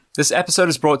This episode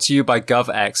is brought to you by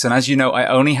GovX, and as you know, I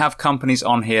only have companies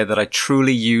on here that I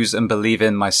truly use and believe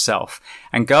in myself.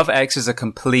 And GovX is a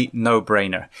complete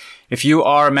no-brainer. If you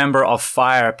are a member of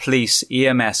fire, police,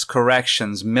 EMS,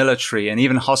 corrections, military, and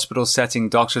even hospital setting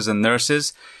doctors and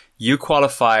nurses, you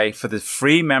qualify for the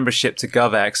free membership to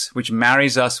GovX, which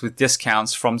marries us with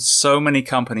discounts from so many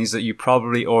companies that you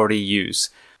probably already use.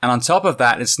 And on top of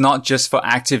that, it's not just for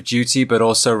active duty, but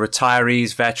also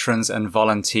retirees, veterans, and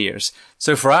volunteers.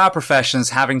 So for our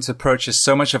professions, having to purchase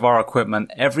so much of our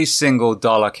equipment, every single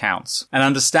dollar counts. And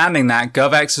understanding that,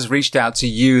 GovX has reached out to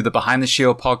you, the Behind the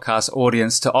Shield podcast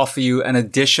audience, to offer you an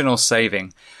additional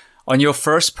saving. On your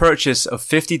first purchase of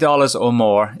 $50 or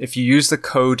more, if you use the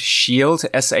code SHIELD,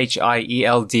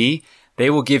 SHIELD, they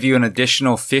will give you an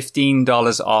additional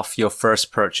 $15 off your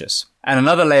first purchase. And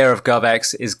another layer of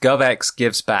GovX is GovX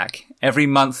Gives Back. Every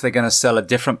month they're going to sell a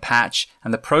different patch,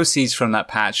 and the proceeds from that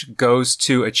patch goes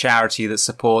to a charity that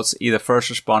supports either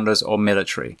first responders or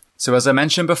military. So as I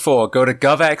mentioned before, go to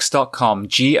govx.com,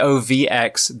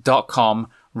 GOVX.com,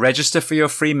 register for your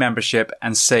free membership,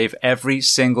 and save every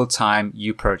single time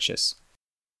you purchase.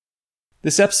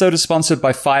 This episode is sponsored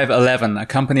by 511, a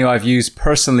company I've used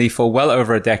personally for well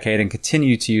over a decade and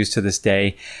continue to use to this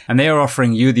day, and they are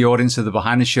offering you, the audience of the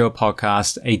Behind the Shield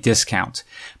podcast, a discount.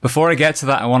 Before I get to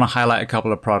that, I want to highlight a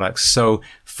couple of products. So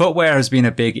footwear has been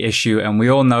a big issue, and we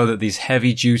all know that these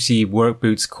heavy-duty work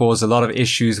boots cause a lot of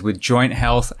issues with joint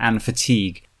health and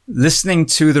fatigue. Listening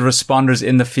to the responders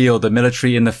in the field, the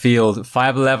military in the field,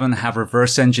 511 have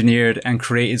reverse engineered and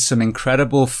created some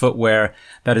incredible footwear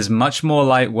that is much more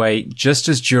lightweight, just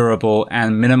as durable,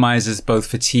 and minimizes both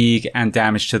fatigue and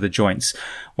damage to the joints.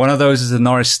 One of those is the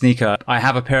Norris Sneaker. I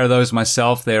have a pair of those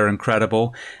myself. They are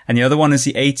incredible. And the other one is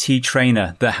the AT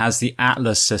Trainer that has the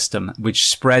Atlas system, which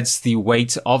spreads the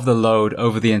weight of the load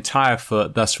over the entire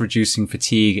foot, thus reducing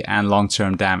fatigue and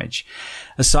long-term damage.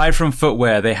 Aside from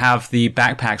footwear, they have the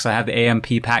backpacks. I have the AMP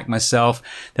pack myself.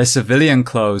 Their civilian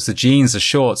clothes, the jeans, the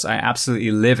shorts, I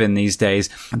absolutely live in these days.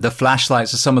 The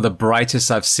flashlights are some of the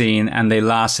brightest I've seen, and they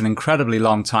last an incredibly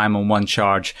long time on one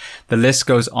charge. The list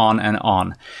goes on and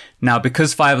on. Now,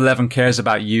 because 511 cares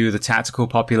about you, the tactical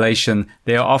population,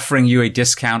 they are offering you a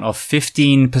discount of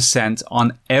 15%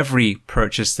 on every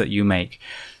purchase that you make.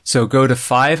 So go to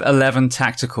 511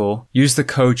 Tactical, use the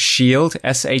code SHIELD,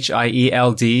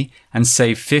 SHIELD, and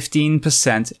save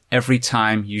 15% every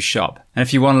time you shop. And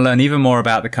if you want to learn even more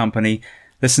about the company,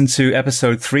 listen to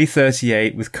episode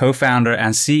 338 with co-founder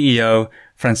and CEO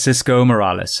Francisco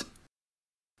Morales.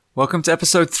 Welcome to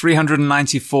episode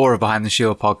 394 of Behind the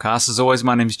Shield podcast. As always,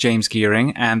 my name is James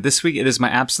Gearing, and this week it is my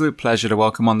absolute pleasure to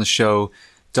welcome on the show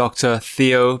Dr.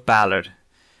 Theo Ballard.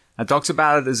 Now, Dr.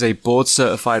 Ballard is a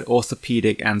board-certified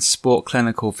orthopedic and sport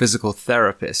clinical physical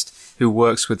therapist who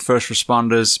works with first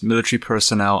responders, military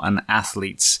personnel, and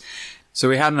athletes. So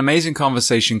we had an amazing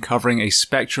conversation covering a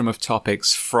spectrum of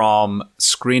topics from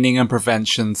screening and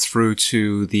prevention through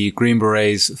to the Green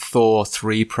Berets Thor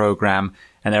 3 program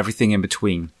and everything in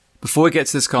between. Before we get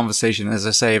to this conversation, as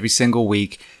I say every single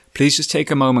week, please just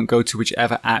take a moment, go to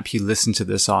whichever app you listen to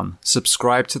this on,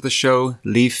 subscribe to the show,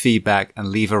 leave feedback, and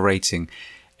leave a rating.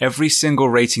 Every single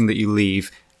rating that you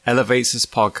leave elevates this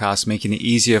podcast, making it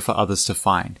easier for others to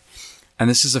find. And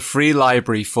this is a free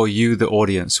library for you, the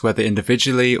audience, whether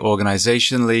individually,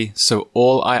 organizationally. So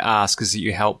all I ask is that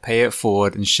you help pay it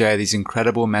forward and share these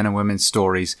incredible men and women's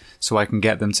stories so I can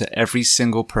get them to every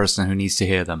single person who needs to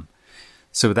hear them.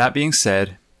 So with that being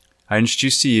said, I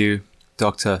introduce to you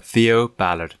Dr. Theo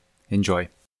Ballard. Enjoy.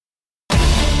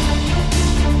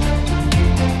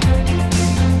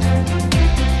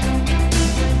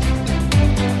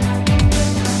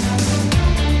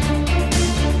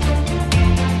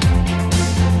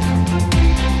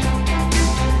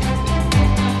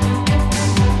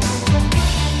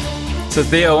 So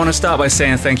Theo, I want to start by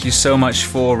saying thank you so much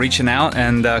for reaching out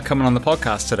and coming on the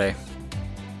podcast today.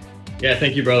 Yeah,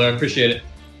 thank you, brother. I appreciate it.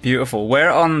 Beautiful. Where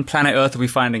on planet Earth are we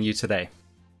finding you today?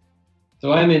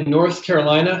 So I'm in North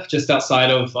Carolina, just outside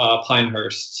of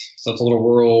Pinehurst. So it's a little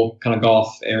rural kind of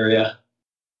golf area.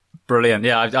 Brilliant.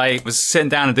 Yeah, I was sitting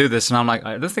down to do this and I'm like,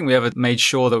 I don't think we ever made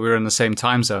sure that we were in the same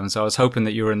time zone. So I was hoping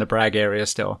that you were in the Bragg area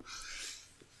still.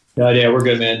 Yeah, we're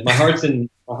good, man. My heart is in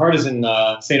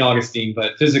St. Augustine,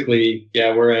 but physically,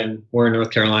 yeah, we're in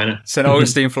North Carolina. St.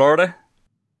 Augustine, Florida?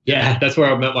 Yeah, that's where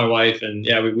I met my wife, and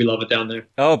yeah, we love it down there.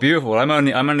 Oh, beautiful. I'm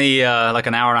only like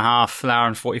an hour and a half, an hour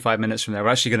and 45 minutes from there.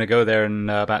 We're actually going to go there in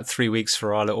about 3 weeks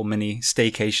for our little mini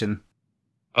staycation.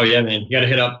 Oh yeah, man. You got to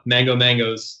hit up Mango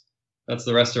Mangoes. That's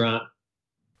the restaurant.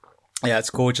 Yeah,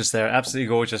 it's gorgeous there. Absolutely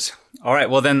gorgeous. All right.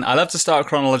 Well, then I love to start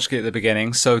chronologically at the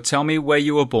beginning. So tell me where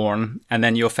you were born and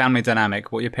then your family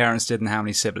dynamic, what your parents did and how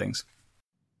many siblings.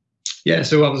 Yeah,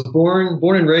 so I was born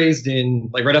and raised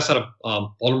in like right outside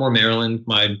of Baltimore, Maryland.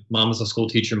 My mom was a school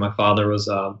teacher. My father was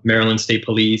Maryland State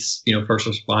Police, first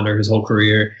responder his whole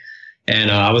career.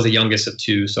 And I was the youngest of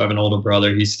two, so I have an older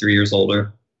brother. He's 3 years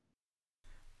older.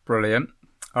 Brilliant.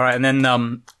 All right, and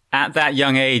then at that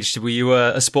young age, were you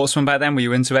a sportsman back then? Were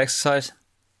you into exercise?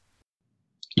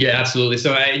 Yeah, absolutely.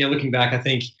 So, looking back, I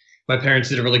think my parents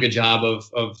did a really good job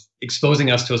of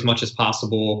exposing us to as much as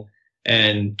possible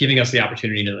and giving us the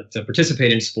opportunity to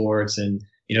participate in sports. And,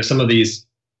 some of these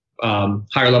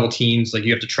higher level teams, like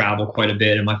you have to travel quite a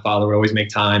bit. And my father would always make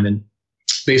time. And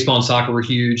baseball and soccer were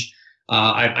huge.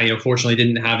 I fortunately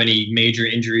didn't have any major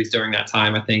injuries during that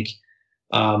time. I think,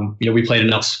 we played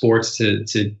enough sports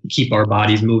to keep our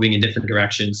bodies moving in different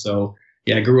directions. So,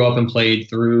 yeah, I grew up and played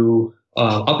through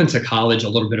up into college, a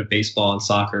little bit of baseball and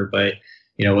soccer, but,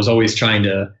 was always trying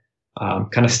to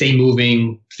kind of stay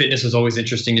moving. Fitness was always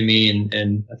interesting to me.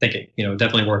 And I think it,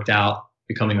 definitely worked out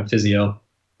becoming a physio.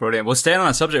 Brilliant. Well, staying on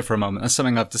that subject for a moment, that's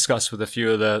something I've discussed with a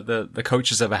few of the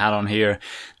coaches I've had on here.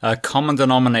 A common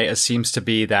denominator seems to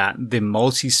be that the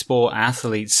multi-sport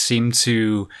athletes seem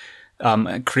to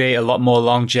create a lot more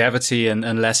longevity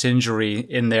and less injury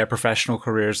in their professional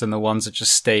careers than the ones that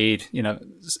just stayed,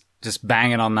 just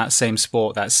banging on that same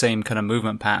sport, that same kind of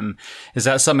movement pattern. Is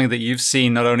that something that you've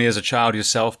seen not only as a child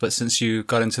yourself, but since you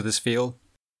got into this field?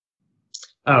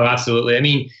 Oh, absolutely. I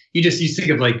mean, you think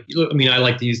of I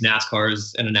like to use NASCAR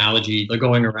as an analogy, like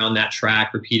going around that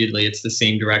track repeatedly. It's the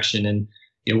same direction. And,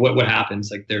 what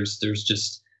happens? Like there's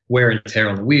just wear and tear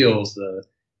on the wheels,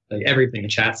 everything, the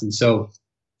chassis. So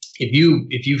if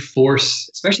you force,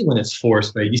 especially when it's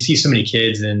forced, but you see so many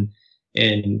kids and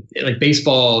like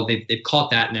baseball, they've caught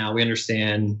that now. We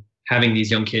understand having these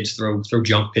young kids throw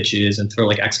junk pitches and throw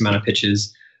like X amount of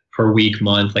pitches per week,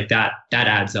 month, like that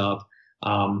adds up.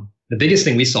 The biggest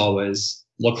thing we saw was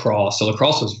lacrosse. So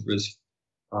lacrosse was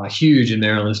huge in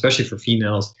Maryland, especially for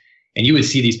females. And you would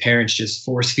see these parents just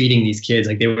force feeding these kids.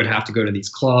 Like they would have to go to these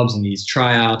clubs and these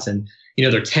tryouts and,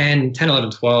 they're 10,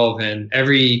 11, 12. And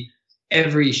every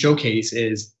showcase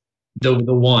is the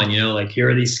one, like here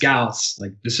are these scouts,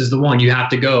 like this is the one you have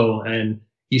to go. And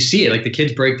you see it, like the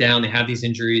kids break down, they have these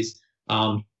injuries.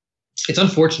 It's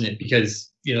unfortunate because,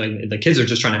 the kids are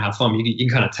just trying to have fun. You can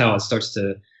kind of tell it starts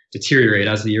to deteriorate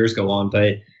as the years go on.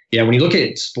 But yeah, when you look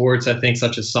at sports, I think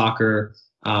such as soccer,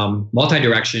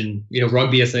 multi-direction,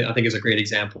 rugby, I think is a great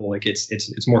example. Like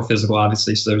it's more physical,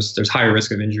 obviously. So there's higher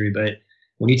risk of injury, but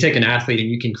when you take an athlete and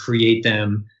you can create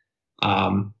them,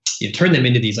 turn them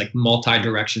into these like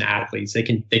multi-direction athletes, they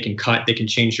can cut, they can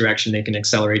change direction, they can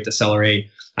accelerate, decelerate.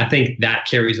 I think that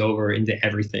carries over into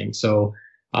everything. So,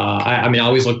 I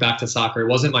always look back to soccer. It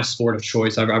wasn't my sport of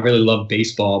choice. I really loved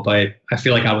baseball, but I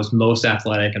feel like I was most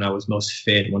athletic and I was most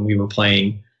fit when we were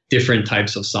playing different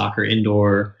types of soccer,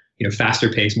 indoor, faster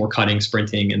pace, more cutting,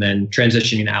 sprinting, and then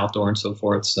transitioning to outdoor and so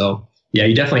forth. So yeah,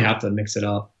 you definitely have to mix it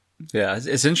up. Yeah,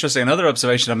 it's interesting. Another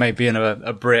observation I made being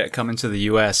a Brit coming to the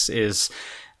US is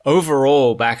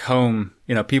overall back home,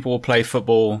 people will play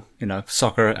football,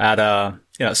 soccer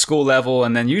at school level.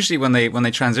 And then usually when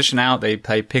they transition out, they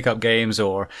play pickup games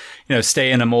or,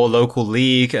 stay in a more local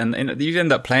league. And you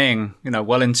end up playing,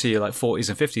 well into your like 40s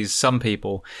and 50s, some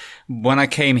people. When I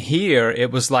came here,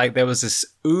 it was like there was this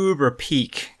uber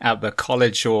peak at the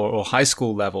college or high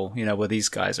school level, where these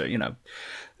guys are,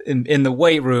 in the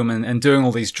weight room and doing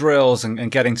all these drills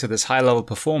and getting to this high level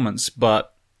performance.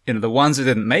 But the ones that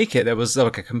didn't make it, there was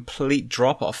like a complete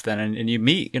drop off then. And you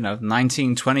meet,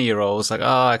 19, 20-year-olds like,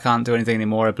 oh, I can't do anything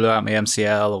anymore. I blew out my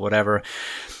MCL or whatever.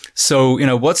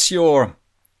 So, what's your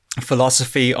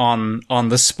philosophy on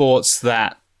the sports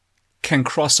that can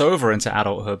cross over into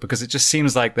adulthood? Because it just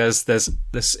seems like there's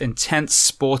this intense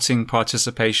sporting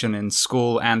participation in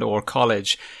school and or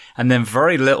college, and then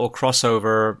very little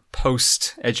crossover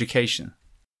post education.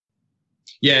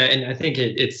 Yeah. And I think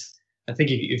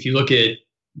if you look at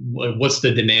what's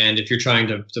the demand, if you're trying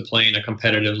to play in a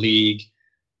competitive league,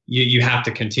 you have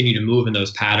to continue to move in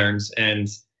those patterns. And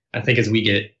I think as we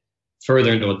get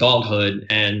further into adulthood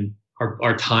and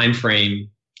our time frame,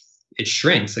 it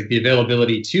shrinks. Like the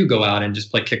availability to go out and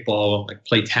just play kickball, like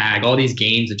play tag, all these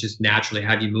games that just naturally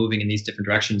have you moving in these different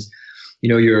directions.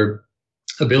 Your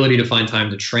ability to find time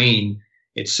to train,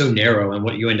 it's so narrow. And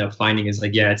what you end up finding is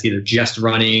like, it's either just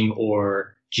running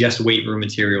or just weight room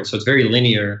material. So it's very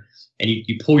linear. And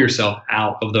you pull yourself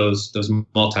out of those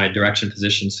multi-direction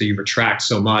positions. So you retract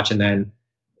so much, and then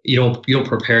you don't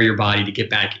prepare your body to get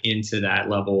back into that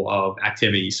level of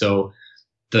activity. So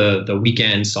the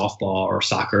weekend softball or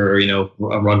soccer,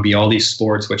 rugby, all these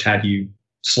sports which have you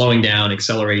slowing down,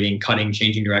 accelerating, cutting,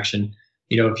 changing direction.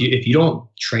 If you don't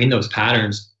train those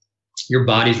patterns, your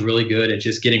body's really good at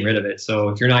just getting rid of it. So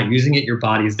if you're not using it, your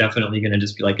body is definitely going to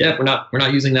just be like, yeah, we're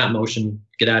not using that motion.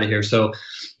 Get out of here. So,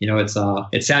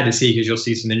 it's sad to see, because you'll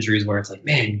see some injuries where it's like,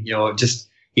 man, just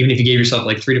even if you gave yourself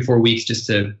like 3 to 4 weeks just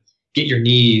to get your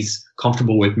knees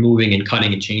comfortable with moving and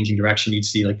cutting and changing direction, you'd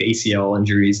see like the ACL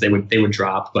injuries, they would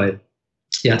drop. But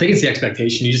yeah, I think it's the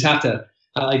expectation. You just have to,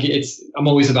 I'm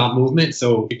always about movement.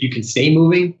 So if you can stay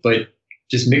moving, but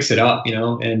just mix it up,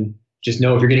 and just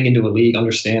know if you're getting into a league,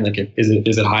 understand like, is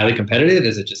it highly competitive?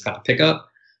 Is it just kind of pickup?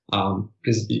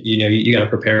 Because you got to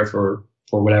prepare for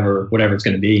whatever it's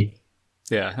going to be.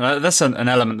 Yeah, that's an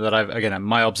element that again,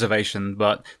 my observation,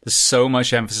 but there's so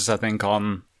much emphasis, I think,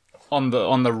 on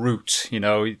the route.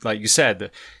 Like you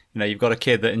said, you've got a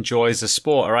kid that enjoys the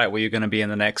sport, all right, well, you're going to be in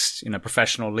the next,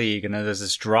 professional league, and then there's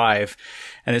this drive.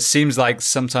 And it seems like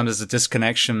sometimes there's a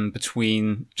disconnection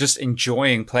between just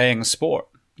enjoying playing a sport,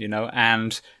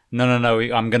 and no,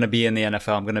 I'm going to be in the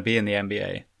NFL, I'm going to be in the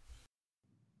NBA.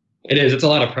 It is. It's a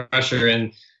lot of pressure,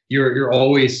 and you're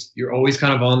always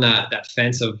kind of on that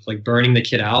fence of like burning the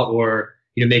kid out, or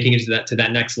making it to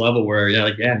that next level where you're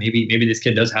like, yeah, maybe this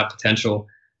kid does have potential.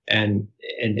 And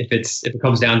if it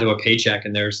comes down to a paycheck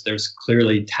and there's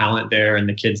clearly talent there and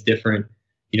the kid's different,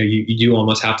 you do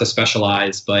almost have to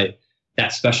specialize, but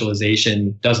that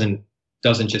specialization doesn't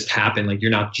just happen. Like,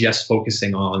 you're not just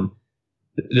focusing on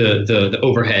the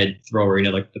overhead thrower,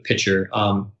 like the pitcher.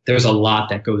 There's a lot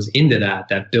that goes into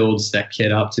that builds that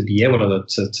kid up to be able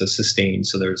to sustain.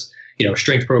 So there's,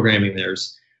 strength programming,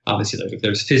 there's obviously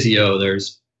there's physio,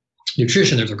 there's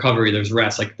nutrition, there's recovery, there's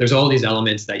rest. Like, there's all these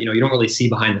elements that, you don't really see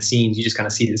behind the scenes. You just kind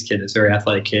of see this kid, this very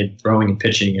athletic kid, throwing and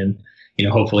pitching, and,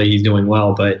 hopefully he's doing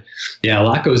well. But yeah, a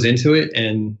lot goes into it.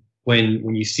 And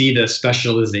when you see the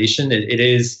specialization, it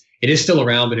is still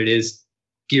around, but it is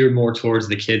geared more towards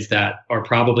the kids that are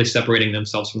probably separating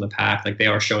themselves from the pack. Like, they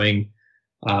are showing,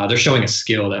 they're showing a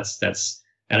skill that's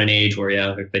at an age where,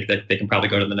 yeah, they can probably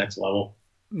go to the next level.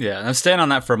 Yeah, and staying on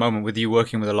that for a moment, with you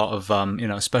working with a lot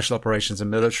of, special operations and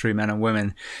military men and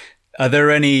women, are there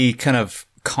any kind of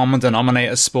common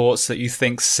denominator sports that you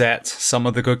think set some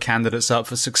of the good candidates up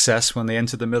for success when they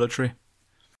enter the military?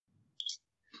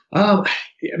 A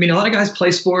lot of guys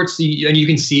play sports, and you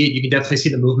can see it. You can definitely see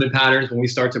the movement patterns when we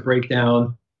start to break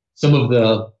down some of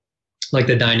the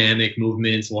dynamic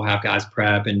movements. We'll have guys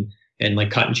prep and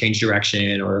like cut and change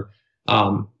direction, or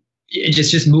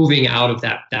just moving out of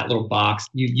that little box.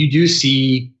 You do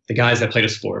see the guys that played a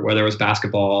sport, whether it was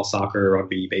basketball, soccer,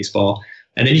 rugby, baseball,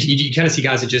 and then you kind of see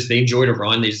guys that they enjoy to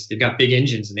run. They've got big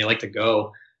engines and they like to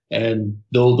go, and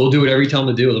they'll do whatever you tell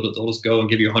them to do. They'll just go and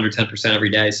give you 110% every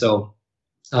day. So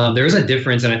there is a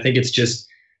difference, and I think it's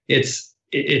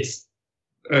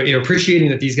appreciating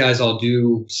that these guys all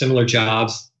do similar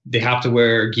jobs. They have to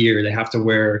wear gear. They have to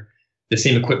wear the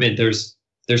same equipment. There's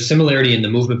similarity in the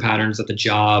movement patterns that the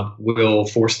job will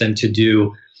force them to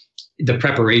do. The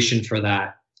preparation for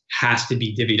that has to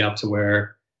be divvied up to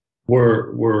where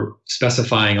we're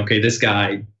specifying, okay, this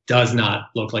guy does not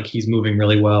look like he's moving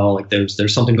really well. Like,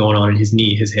 there's something going on in his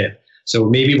knee, his hip. So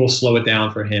maybe we'll slow it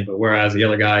down for him. But whereas the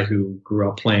other guy who grew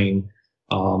up playing,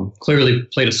 clearly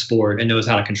played a sport and knows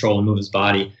how to control and move his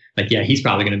body, like, yeah, he's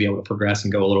probably going to be able to progress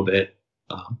and go a little bit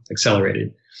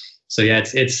accelerated. So yeah,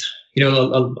 it's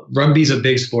rugby's a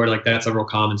big sport. Like, that's a real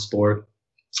common sport.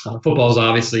 Football is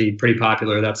obviously pretty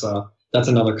popular. That's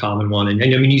another common one.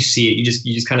 And you see it.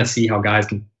 You just kind of see how guys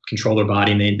can control their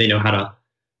body, and they know how to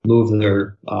move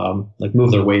their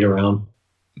weight around.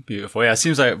 Beautiful. Yeah, it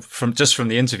seems like from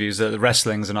the interviews that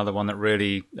wrestling's another one that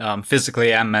really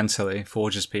physically and mentally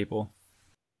forges people.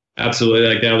 Absolutely.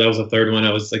 Like, that was the third one.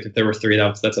 I was like, if there were three,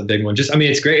 that's a big one.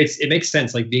 It's great. It makes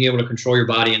sense. Like, being able to control your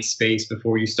body in space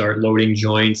before you start loading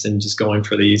joints and just going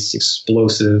for these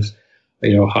explosive,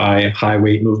 high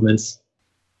weight movements.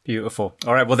 Beautiful.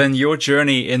 All right. Well, then your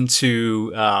journey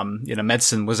into,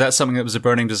 medicine, was that something that was a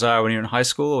burning desire when you were in high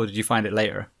school, or did you find it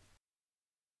later?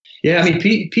 Yeah,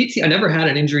 PT, I never had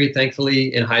an injury,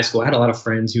 thankfully, in high school. I had a lot of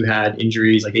friends who had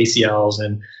injuries like ACLs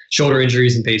and shoulder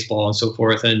injuries in baseball and so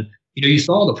forth. And, you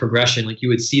saw the progression. Like, you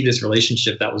would see this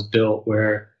relationship that was built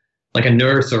where, like, a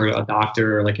nurse or a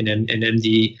doctor or like an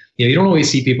MD, you don't always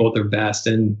see people at their best.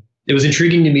 And it was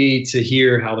intriguing to me to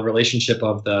hear how the relationship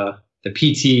of the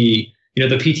PT,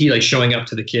 the PT like showing up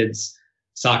to the kids'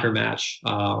 soccer match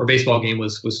or baseball game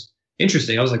was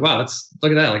interesting. I was like, wow,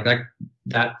 look at that. Like,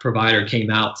 that provider came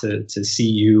out to see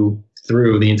you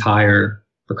through the entire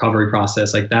recovery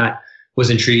process. Like, that was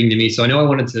intriguing to me. So I know I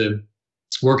wanted to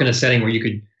work in a setting where you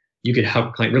could you could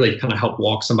help really kind of help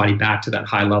walk somebody back to that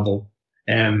high level.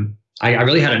 And I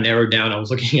really had to narrow down. I was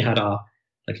looking at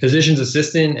like physician's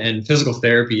assistant and physical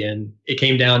therapy, and it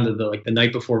came down to the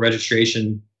night before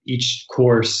registration, each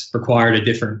course required a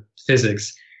different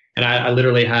physics. And I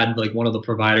literally had like one of the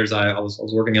providers, I was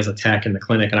working as a tech in the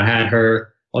clinic, and I had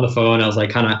her on the phone. I was like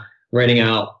kind of writing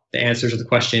out the answers to the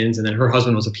questions, and then her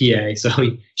husband was a PA. So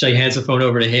she hands the phone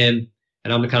over to him,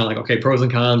 and I'm kind of like, okay, pros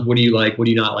and cons. What do you like? What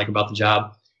do you not like about the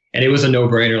job? And it was a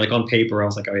no-brainer. Like on paper, I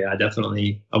was like, oh yeah,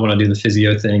 I want to do the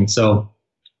physio thing. So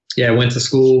yeah, I went to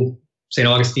school, St.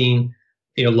 Augustine,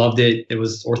 loved it. It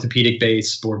was orthopedic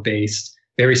based, sport based,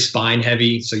 very spine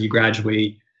heavy. So you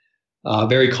graduate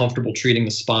very comfortable treating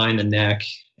the spine, the neck.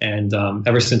 And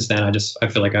ever since then, I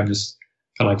feel like I've just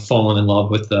kind of like fallen in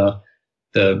love with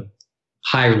the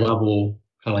higher level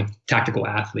kind of like tactical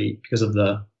athlete because of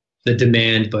the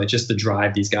demand, but just the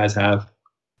drive these guys have.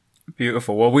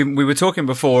 Beautiful. Well, we were talking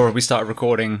before we started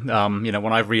recording, when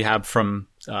I rehabbed from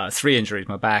 3 injuries,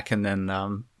 my back and then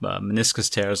meniscus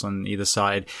tears on either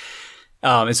side.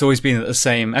 It's always been the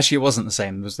same. Actually, it wasn't the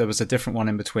same. There was a different one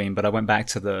in between, but I went back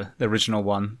to the original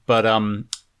one. But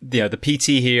the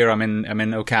PT here, I'm in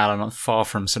Ocala, not far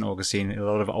from St. Augustine. A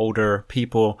lot of older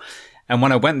people. And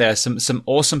when I went there, some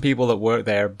awesome people that work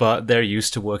there, but they're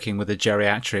used to working with a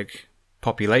geriatric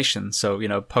population.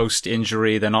 So, post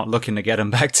injury, they're not looking to get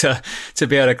them back to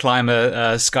be able to climb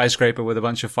a skyscraper with a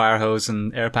bunch of fire hose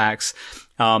and air packs.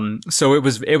 So it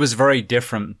was very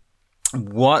different.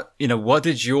 What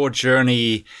did your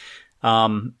journey,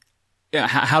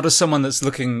 how does someone that's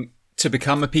looking to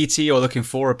become a PT or looking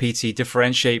for a PT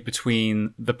differentiate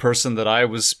between the person that I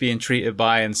was being treated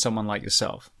by and someone like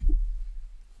yourself?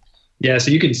 Yeah.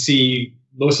 So you can see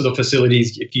most of the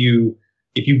facilities, if you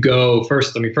go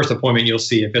first appointment, you'll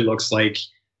see if it looks like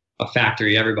a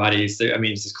factory. Everybody's there. I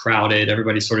mean, it's just crowded.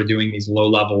 Everybody's sort of doing these low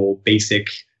level basic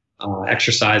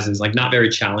exercises, like not very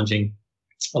challenging.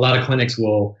 A lot of clinics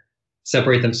will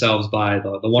separate themselves by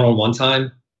the one-on-one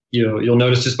time. You'll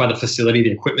notice just by the facility,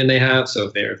 the equipment they have.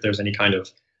 So if there's any kind of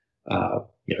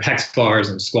hex bars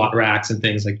and squat racks and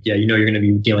things, like, yeah, you're going to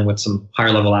be dealing with some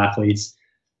higher level athletes.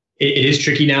 It is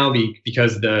tricky now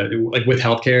because with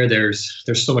healthcare,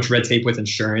 there's so much red tape with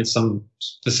insurance. Some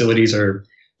facilities they're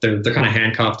kind of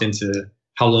handcuffed into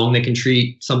how long they can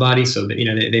treat somebody. So that,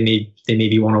 they may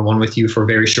be one-on-one with you for a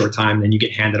very short time, then you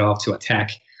get handed off to a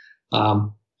tech.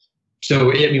 So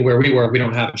where we work, we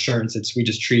don't have insurance. We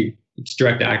just treat. It's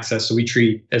direct access. So we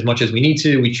treat as much as we need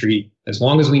to. We treat as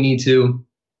long as we need to,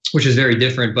 which is very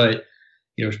different. But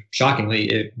shockingly,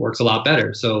 it works a lot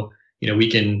better. So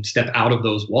we can step out of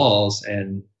those walls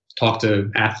and talk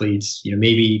to athletes,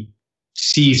 maybe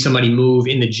see somebody move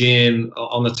in the gym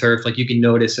on the turf. Like you can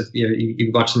notice if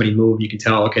you watch somebody move, you can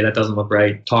tell, okay, that doesn't look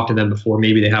right. Talk to them before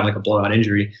maybe they have like a blowout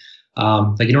injury.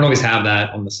 Like you don't always have that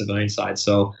on the civilian side.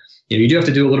 So, you do have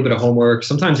to do a little bit of homework.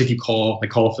 Sometimes if you call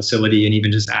a facility and even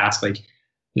just ask what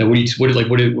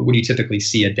do you typically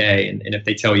see a day? And if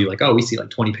they tell you like, oh, we see like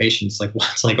 20 patients, like,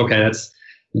 it's like, okay, that's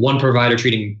one provider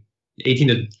treating 18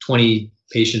 to 20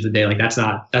 patients a day. Like that's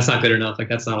not good enough. Like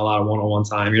that's not a lot of one-on-one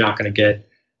time. You're not going to get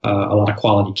a lot of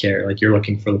quality care. Like you're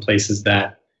looking for the places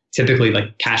that typically,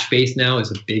 like, cash-based now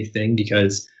is a big thing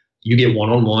because you get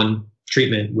one-on-one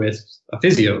treatment with a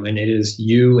physio, and it is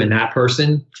you and that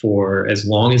person for as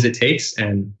long as it takes,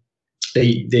 and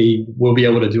they will be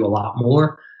able to do a lot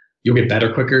more. You'll get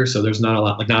better quicker. So there's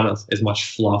not as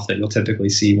much fluff that you'll typically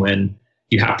see when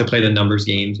you have to play the numbers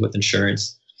games with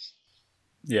insurance.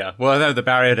 Yeah. Well, I know the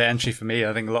barrier to entry for me,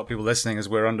 I think a lot of people listening is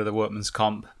we're under the workman's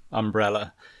comp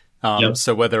umbrella. Yep.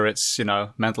 So whether it's,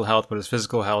 mental health, whether it's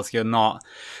physical health, you're not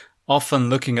often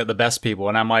looking at the best people.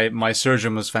 And my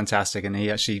surgeon was fantastic, and he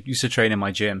actually used to train in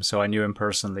my gym. So I knew him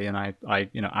personally, and I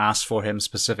asked for him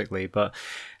specifically. But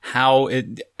are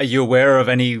you aware of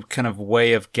any kind of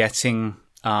way of getting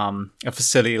a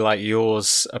facility like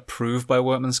yours approved by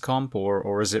workman's comp,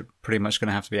 or is it pretty much going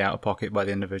to have to be out of pocket by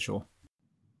the individual?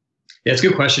 Yeah, it's a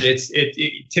good question.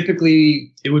 It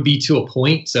typically it would be to a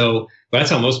point. So, but that's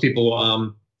how most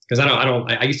people, because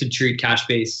I used to treat cash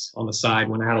based on the side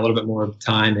when I had a little bit more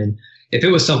time. And if it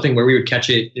was something where we would catch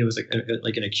it, it was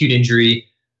like an acute injury,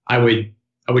 I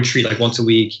would treat like once a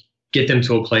week, get them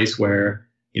to a place where,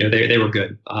 they were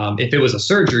good. If it was a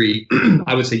surgery,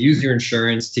 I would say use your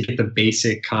insurance to get the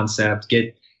basic concept,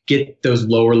 get those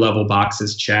lower level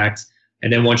boxes checked.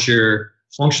 And then once you're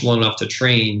functional enough to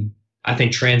train, I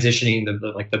think transitioning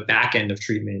the back end of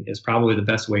treatment is probably the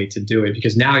best way to do it,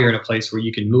 because now you're in a place where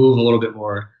you can move a little bit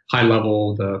more high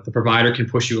level. The provider can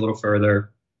push you a little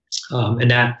further.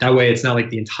 And that way it's not like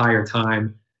the entire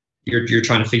time you're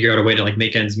trying to figure out a way to like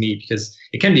make ends meet, because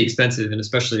it can be expensive, and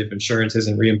especially if insurance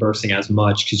isn't reimbursing as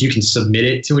much, because you can submit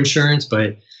it to insurance,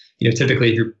 but typically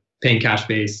if you're paying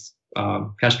cash-based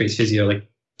physio, like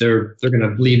they're going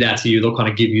to leave that to you. They'll kind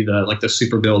of give you the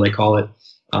super bill, they call it.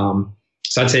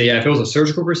 So I'd say, yeah, if it was a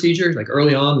surgical procedure, like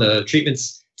early on, the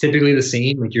treatment's typically the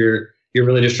same. Like you're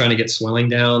really just trying to get swelling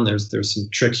down. There's some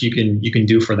tricks you can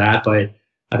do for that, but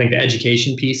I think the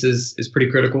education piece is pretty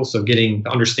critical. So getting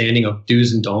the understanding of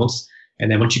do's and don'ts,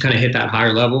 and then once you kind of hit that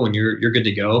higher level and you're good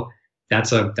to go,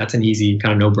 that's an easy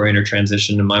kind of no-brainer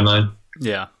transition in my mind.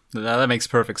 Yeah, that makes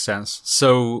perfect sense.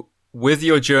 So with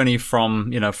your journey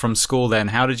from school, then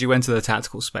how did you enter the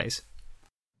tactical space?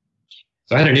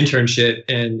 So I had an internship,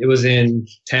 and it was in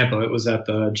Tampa. It was at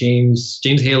the James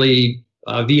Haley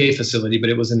VA facility, but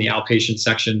it was in the outpatient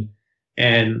section.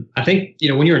 And I think,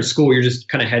 when you're in school, you're just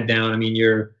kind of head down. I mean,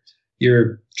 you're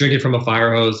drinking from a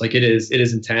fire hose. Like it is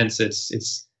intense.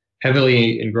 It's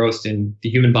heavily engrossed in the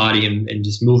human body and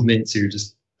just movement. So you're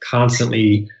just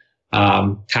constantly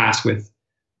tasked with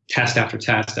test after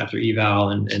test after eval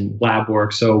and lab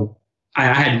work. So I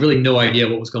had really no idea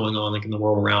what was going on like in the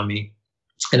world around me.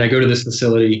 And I go to this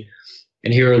facility,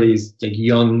 and here are these like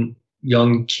young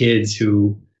kids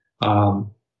who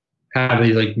have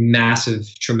these like massive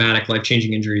traumatic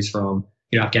life-changing injuries from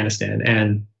Afghanistan,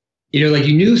 and like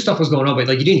you knew stuff was going on, but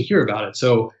like you didn't hear about it.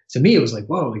 So to me, it was like,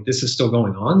 whoa, like this is still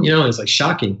going on. It's like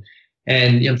shocking.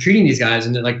 And I'm treating these guys,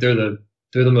 and they're the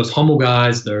most humble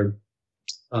guys. They're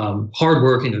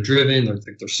hardworking, they're driven,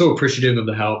 they're so appreciative of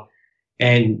the help.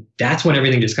 And that's when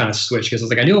everything just kind of switched, because I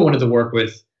was like, I knew I wanted to work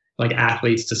with like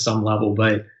athletes to some level,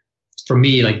 but for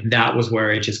me, like that was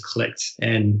where it just clicked.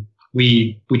 And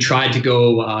we tried to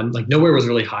go, like nowhere was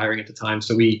really hiring at the time.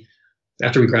 So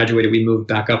after we graduated, we moved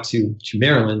back up to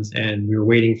Maryland, and we were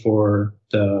waiting for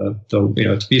the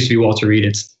it used to be Walter Reed,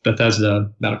 it's Bethesda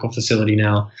Medical Facility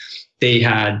now. They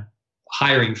had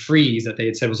hiring freeze that they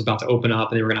had said was about to open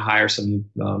up, and they were going to hire some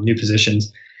new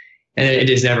positions, and it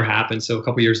just never happened. So a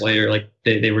couple years later, like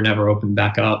they were never opened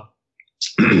back up.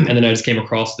 And then I just came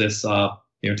across this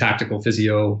tactical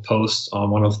physio post on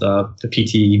one of the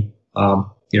PT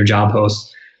job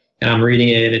posts, and I'm reading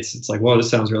it. It's like, whoa,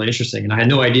 this sounds really interesting. And I had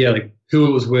no idea like who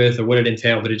it was with or what it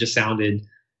entailed, but it just sounded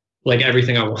like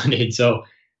everything I wanted. So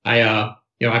I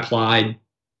applied,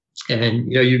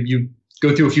 and you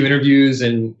go through a few interviews,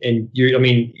 and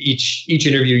each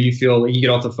interview you feel like you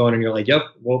get off the phone and you're like, yep,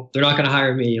 well, they're not going to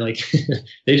hire me. Like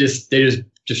they just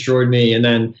destroyed me. And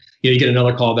then you get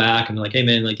another call back, and they're like, hey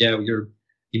man, like, yeah, you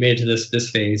made it to this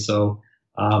phase. So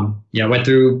I went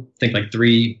through, I think like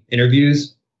 3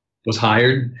 interviews, was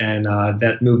hired, and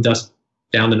that moved us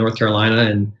down to North Carolina.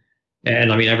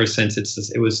 And I mean, ever since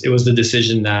it was the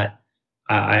decision that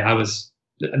I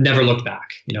never looked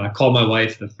back. I called my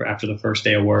wife after the first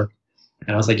day of work,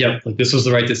 and I was like, yep, like this was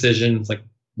the right decision. It's like,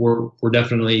 we're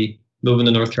definitely moving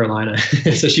to North Carolina.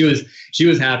 So she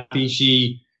was happy.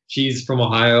 She's from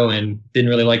Ohio and didn't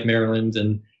really like Maryland.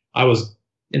 And I was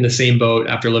in the same boat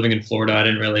after living in Florida. I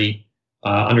didn't really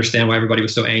understand why everybody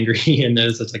was so angry, and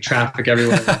there's like traffic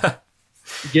everywhere.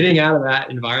 Getting out of that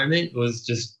environment was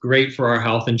just great for our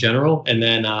health in general. And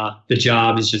then the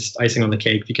job is just icing on the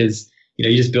cake, because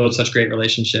you just build such great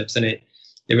relationships, and it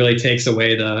really takes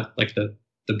away the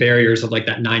barriers of like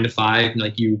that 9 to 5. And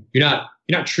like you're not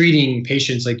treating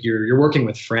patients like you're working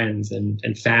with friends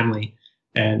and family,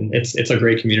 and it's a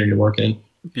great community to work in.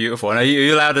 Beautiful. And are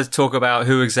you allowed to talk about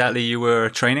who exactly you were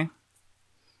training?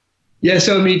 Yeah,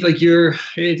 so I mean, like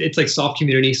it's like soft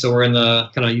community, so we're in the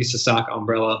kind of USASOC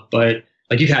umbrella, but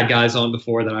like you've had guys on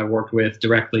before that I worked with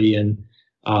directly, and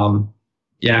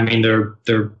yeah, I mean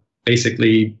they're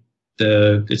basically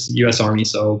it's U.S. Army,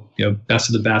 so best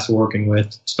of the best working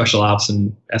with special ops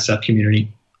and SF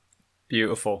community.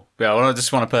 Beautiful. Yeah, well, I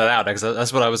just want to put that out there because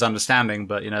that's what I was understanding.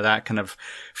 But that kind of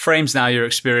frames now your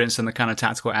experience and the kind of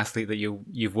tactical athlete that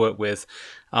you've worked with.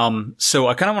 So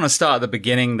I kind of want to start at the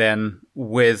beginning then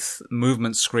with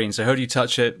movement screens. I heard you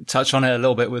touch on it a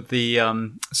little bit with the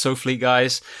SoFleet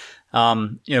guys.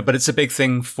 But it's a big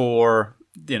thing for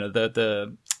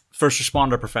the first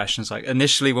responder professions. Like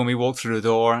initially when we walk through the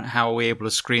door, how are we able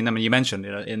to screen them? And you mentioned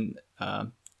in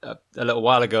a little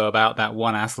while ago about that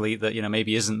one athlete that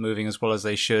maybe isn't moving as well as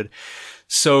they should.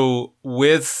 So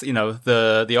with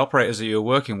the operators that you're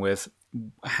working with,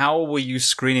 how were you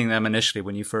screening them initially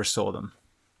when you first saw them?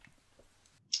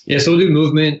 Yeah, so we'll do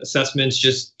movement assessments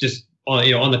just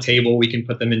on the table. We can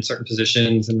put them in certain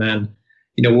positions, and then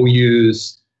we'll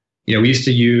use we used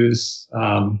to use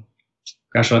when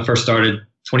I first started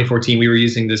 2014, we were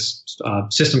using this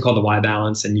system called the Y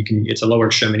Balance, and it's a lower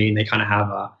extremity, and they kind of have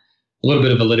a little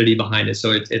bit of validity behind it.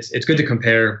 So it's good to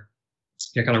compare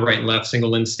kind of right and left, single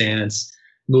limb stance,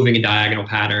 moving in diagonal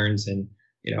patterns, and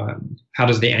how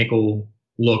does the ankle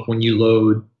look when you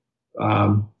load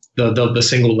the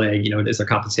single leg? Is there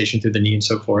compensation through the knee and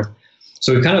so forth?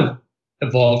 So we've kind of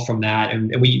evolved from that,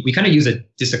 and we kind of use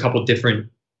just a couple different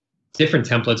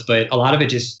templates, but a lot of it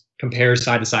just compares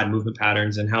side to side movement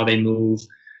patterns and how they move,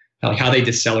 like how they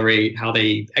decelerate, how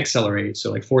they accelerate.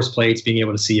 So like force plates, being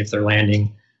able to see if they're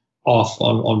landing off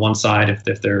on one side,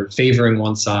 if they're favoring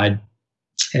one side.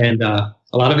 And a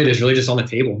lot of it is really just on the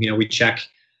table. We check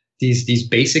these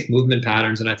basic movement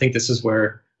patterns. And I think this is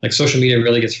where like social media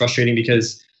really gets frustrating,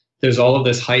 because there's all of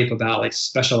this hype about like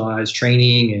specialized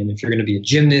training. And if you're going to be a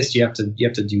gymnast, you have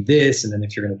to do this. And then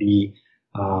if you're going to be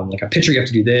like a pitcher, you have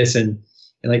to do this. And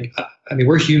like, I mean,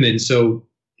 we're humans. So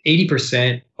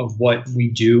 80% of what we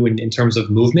do in terms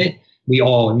of movement, we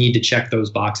all need to check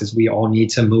those boxes. We all need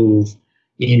to move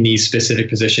in these specific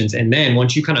positions. And then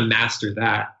once you kind of master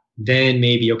that, then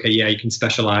maybe, okay, yeah, you can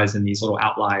specialize in these little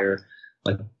outlier,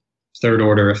 like third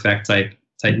order effect type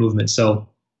movements. So,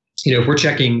 if we're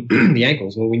checking the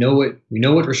ankles, well, we know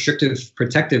what restrictive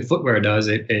protective footwear does.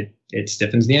 It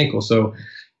stiffens the ankle. So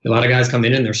a lot of guys come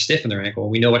in and they're stiff in their ankle.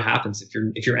 We know what happens if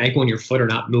your ankle and your foot are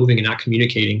not moving and not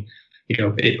communicating.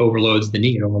 It overloads the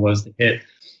knee, it overloads the hip.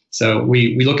 So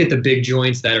we look at the big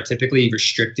joints that are typically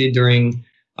restricted during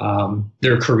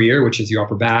their career, which is your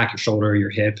upper back, your shoulder,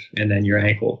 your hip, and then your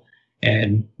ankle.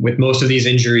 And with most of these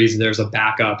injuries, there's a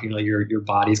backup. Your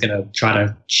body's going to try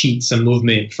to cheat some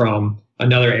movement from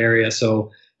another area.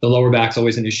 So the lower back's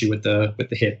always an issue with the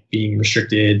hip being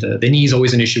restricted. The knee's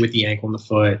always an issue with the ankle and the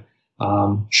foot.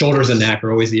 Shoulders and neck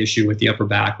are always the issue with the upper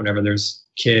back whenever there's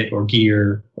kit or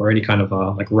gear or any kind of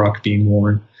like ruck being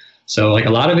worn. So like a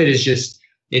lot of it is just,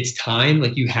 it's time.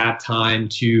 Like you have time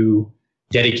to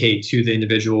dedicate to the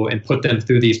individual and put them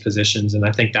through these positions. And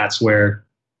I think that's where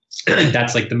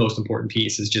that's like the most important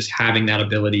piece, is just having that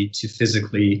ability to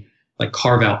physically like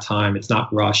carve out time. It's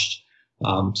not rushed.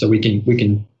 So we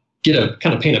can get a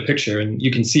kind of paint a picture, and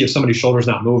you can see if somebody's shoulder's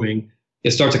not moving,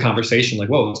 it starts a conversation like,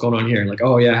 whoa, what's going on here? And like,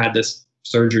 oh yeah, I had this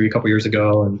surgery a couple years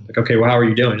ago. And like, okay, well, how are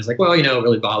you doing? It's like, well, it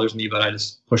really bothers me, but I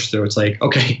just push through. It's like,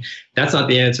 okay, that's not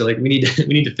the answer. Like we need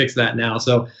to fix that now.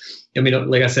 So, I mean,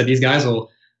 like I said, these guys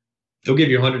they'll give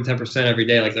you 110% every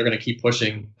day. Like they're going to keep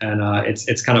pushing. And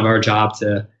it's kind of our job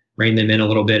to rein them in a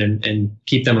little bit and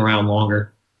keep them around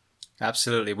longer.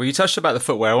 Absolutely. Well, you touched about the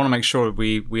footwear. I want to make sure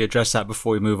we address that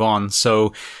before we move on.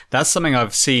 So that's something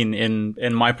I've seen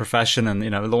in my profession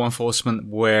and, law enforcement,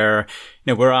 where,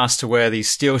 we're asked to wear these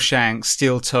steel shank,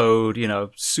 steel toed,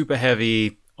 super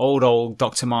heavy, old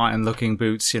Dr. Martin looking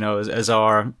boots, as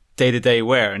our day-to-day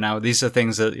wear. Now, these are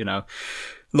things that,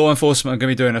 law enforcement are going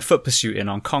to be doing a foot pursuit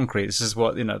on concrete. This is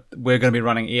what, we're going to be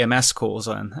running EMS calls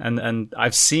on. And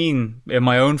I've seen in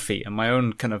my own feet and my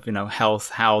own kind of, health,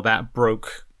 how that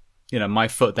broke, my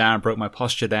foot down, broke my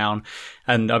posture down.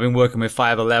 And I've been working with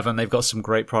 511. They've got some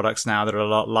great products now that are a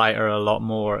lot lighter, a lot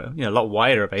more, a lot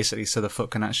wider basically, so the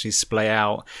foot can actually splay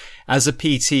out. As a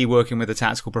PT working with the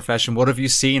tactical profession, what have you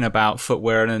seen about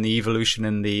footwear and the evolution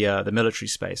in the military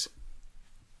space?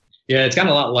 Yeah, it's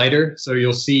gotten a lot lighter. So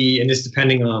you'll see, and this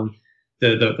depending on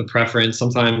the preference,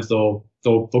 sometimes they'll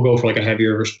go for like a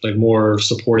heavier, like more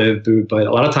supportive boot, but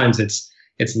a lot of times it's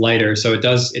lighter. So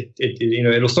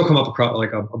it'll still come up across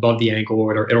like above the ankle,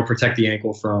 or it'll protect the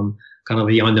ankle from kind of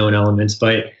the unknown elements.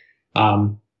 But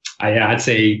I'd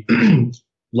say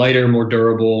lighter, more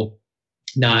durable,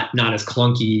 not as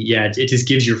clunky. Yeah, it just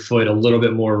gives your foot a little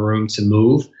bit more room to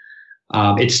move.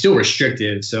 It's still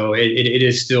restrictive, so it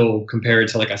is still compared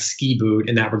to like a ski boot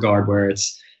in that regard, where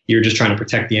you're just trying to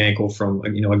protect the ankle from,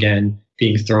 again,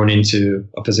 being thrown into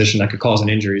a position that could cause an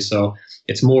injury. So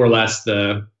it's more or less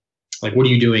like, what are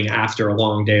you doing after a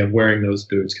long day of wearing those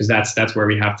boots? Because that's where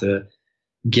we have to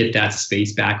get that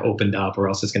space back opened up, or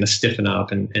else it's going to stiffen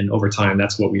up. And over time,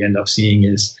 that's what we end up seeing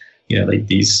is, like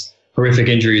these horrific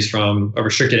injuries from a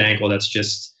restricted ankle that's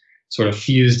just sort of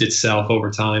fused itself over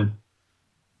time.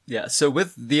 Yeah. So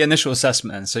with the initial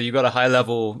assessment, so you got a high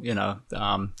level,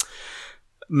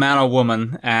 man or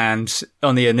woman, and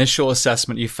on the initial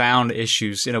assessment, you found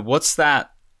issues. What's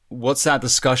that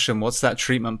discussion? What's that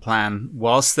treatment plan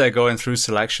whilst they're going through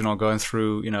selection or going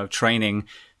through, training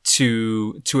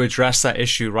to address that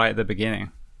issue right at the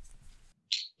beginning?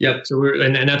 Yep. So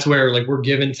and that's where like we're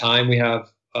given time. We have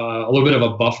a little bit of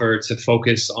a buffer to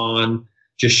focus on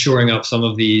just shoring up some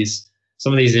of these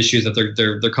issues that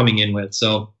they're coming in with.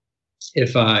 So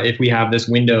if we have this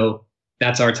window,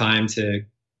 that's our time to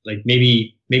like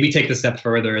maybe take the step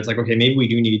further. It's like, okay, maybe we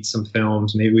do need some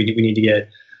films. Maybe we need to get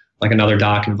like another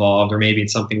doc involved, or maybe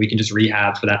it's something we can just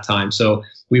rehab for that time. So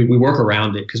we work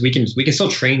around it because we can still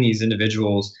train these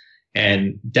individuals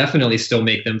and definitely still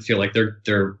make them feel like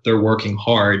they're working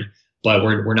hard, but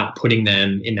we're not putting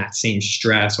them in that same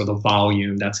stress or the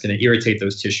volume that's going to irritate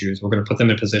those tissues. We're going to put them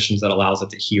in positions that allows it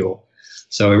to heal.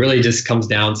 So it really just comes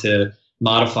down to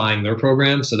modifying their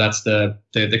program. So that's the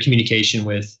communication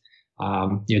with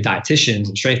dietitians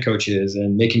and strength coaches,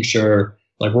 and making sure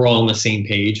like we're all on the same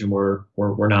page and we're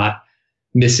not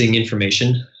missing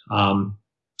information.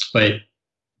 But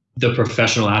the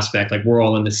professional aspect, like we're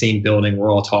all in the same building, we're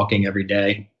all talking every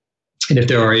day. And if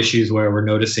there are issues where we're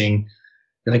noticing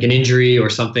like an injury or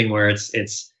something where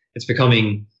it's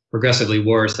becoming progressively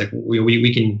worse, like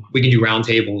we can do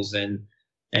roundtables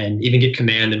and even get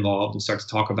command involved and start to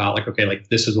talk about like, okay, like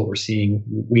this is what we're seeing.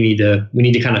 We need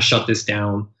to kind of shut this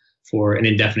down for an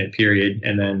indefinite period.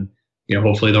 And then,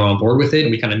 hopefully they're on board with it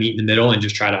and we kind of meet in the middle and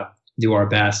just try to do our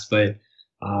best. But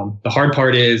the hard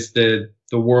part is the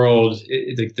world,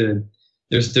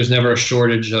 there's never a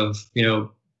shortage of,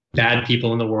 bad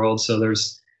people in the world. So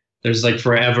there's like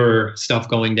forever stuff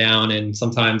going down. And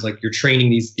sometimes like you're training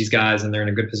these guys and they're in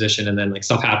a good position, and then like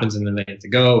stuff happens and then they have to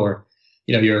go, or,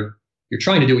 you're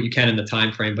trying to do what you can in the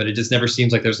time frame, but it just never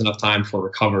seems like there's enough time for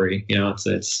recovery.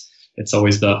 It's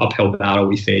always the uphill battle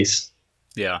we face.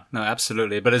 Yeah, no,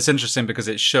 absolutely. But it's interesting because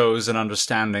it shows an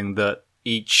understanding that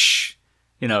each,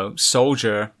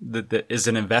 soldier that is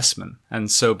an investment.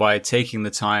 And so by taking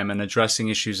the time and addressing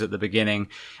issues at the beginning,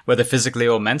 whether physically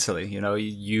or mentally,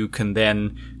 you can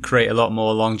then create a lot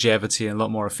more longevity and a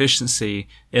lot more efficiency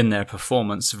in their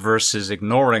performance versus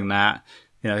ignoring that,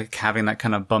 having that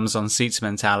kind of bums on seats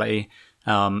mentality,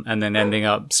 and then ending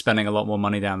up spending a lot more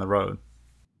money down the road.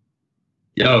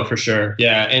 Oh, for sure.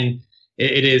 Yeah. And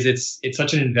it's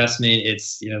such an investment.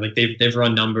 It's, like they've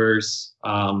run numbers.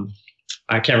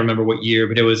 I can't remember what year,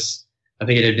 but I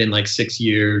think it had been like 6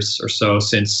 years or so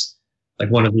since like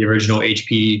one of the original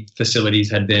HP facilities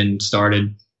had been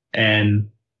started. And,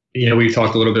 we've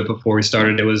talked a little bit before we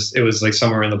started. It was like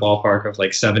somewhere in the ballpark of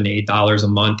like $7 to $8 a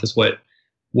month is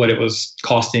what it was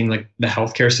costing like the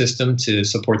healthcare system to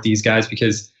support these guys,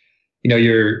 because,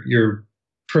 you're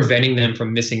preventing them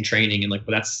from missing training. And like,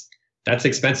 well, that's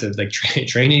expensive. Like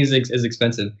training is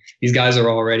expensive. These guys are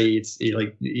already,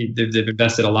 they've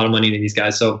invested a lot of money into these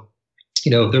guys. So,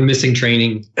 if they're missing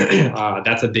training,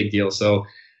 that's a big deal. So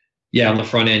yeah, on the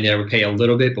front end, we pay a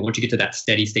little bit, but once you get to that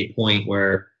steady state point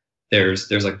where there's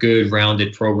a good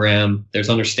rounded program, there's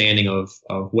understanding of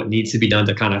what needs to be done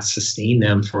to kind of sustain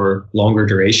them for longer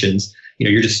durations,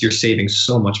 you're saving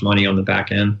so much money on the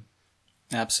back end.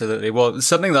 Absolutely. Well,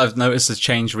 something that I've noticed has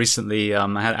changed recently,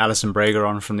 I had Alison Brager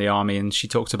on from the Army, and she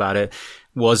talked about it,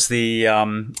 was the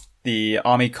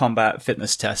Army Combat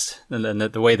Fitness Test, and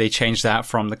the way they changed that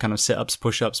from the kind of sit-ups,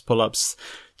 push-ups, pull-ups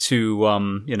to,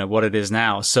 what it is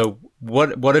now. So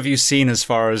what have you seen as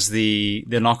far as the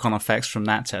knock-on effects from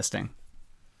that testing?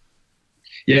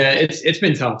 Yeah, it's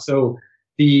been tough. So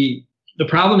the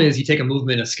problem is you take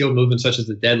a skilled movement such as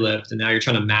the deadlift, and now you're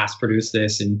trying to mass produce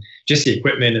this, and just the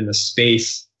equipment and the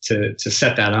space to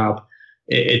set that up.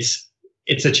 It's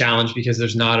a challenge because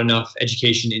there's not enough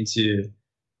education into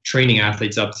training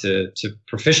athletes up to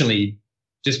proficiently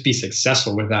just be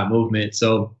successful with that movement.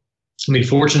 So, I mean,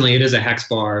 fortunately it is a hex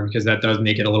bar because that does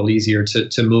make it a little easier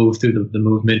to move through the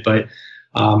movement. But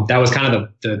that was kind of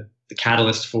the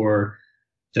catalyst for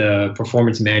the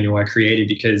performance manual I created,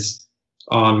 because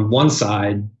on one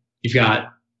side, you've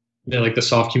got like the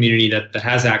soft community that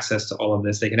has access to all of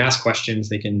this. They can ask questions.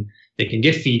 They can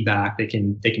get feedback. They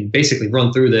can basically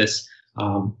run through this.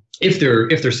 If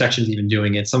their section's even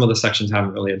doing it. Some of the sections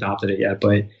haven't really adopted it yet.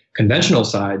 But conventional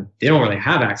side, they don't really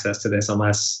have access to this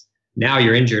unless now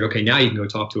you're injured. Okay, now you can go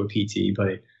talk to a PT.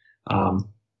 But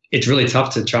it's really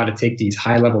tough to try to take these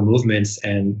high level movements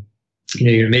and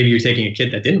maybe you're taking a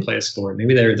kid that didn't play a sport.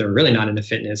 Maybe they're really not into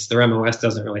fitness. Their MOS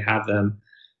doesn't really have them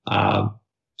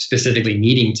specifically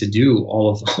needing to do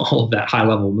all of that high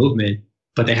level movement,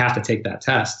 but they have to take that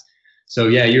test. So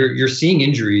yeah, you're seeing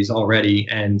injuries already.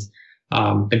 And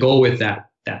the goal with that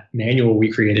manual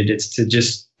we created is to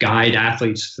just guide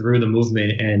athletes through the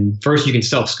movement. And first, you can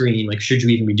self-screen. Like, should you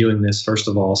even be doing this? First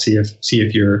of all, see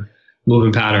if your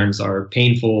movement patterns are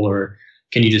painful, or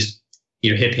can you just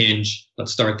hip hinge.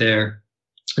 Let's start there.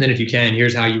 And then if you can,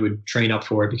 here's how you would train up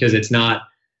for it, because it's not,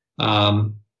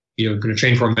 going to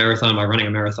train for a marathon by running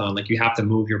a marathon. Like, you have to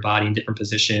move your body in different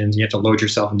positions. You have to load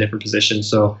yourself in different positions.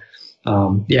 So,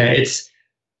 it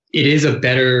is a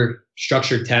better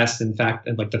structured test. In fact,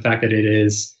 and like the fact that it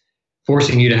is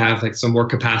forcing you to have like some more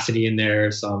capacity in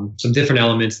there, some different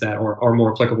elements that are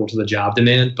more applicable to the job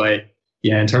demand. But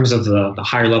yeah, in terms of the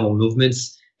higher level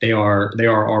movements, they are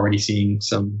already seeing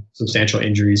some substantial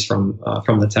injuries from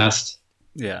the test.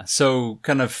 Yeah. So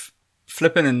kind of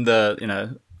flipping in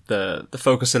the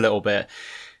focus a little bit,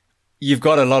 you've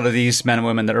got a lot of these men and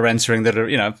women that are entering that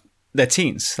are, they're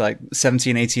teens, like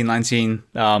 17, 18, 19,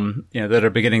 that are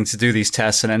beginning to do these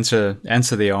tests and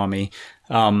enter the army.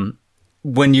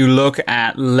 When you look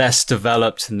at less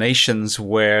developed nations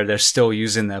where they're still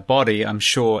using their body, I'm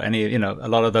sure a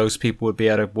lot of those people would be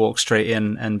able to walk straight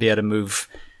in and be able to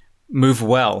move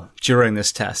well during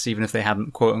this test, even if they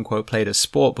haven't quote unquote played a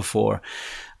sport before.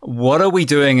 What are we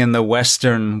doing in the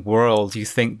Western world? Do you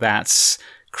think that's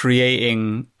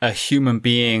creating a human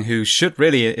being who should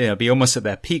really be almost at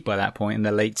their peak by that point in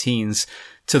their late teens,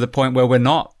 to the point where we're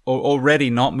not already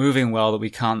not moving well, that we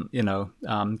can't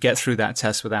get through that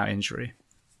test without injury?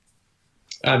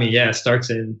 I mean, yeah, it starts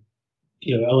in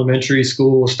elementary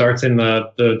school, starts in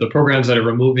the programs that are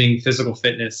removing physical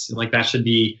fitness, and like that should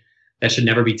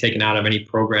never be taken out of any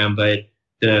program. But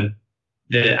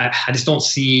I just don't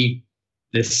see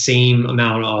the same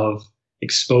amount of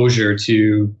exposure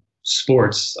to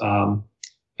sports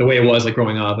the way it was like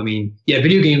growing up. I mean, yeah,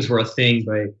 video games were a thing,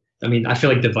 but I mean, I feel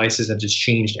like devices have just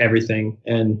changed everything,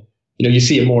 and you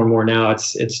see it more and more now.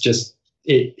 It's just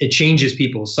it changes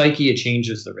people's psyche, it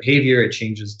changes their behavior, it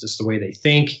changes just the way they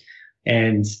think,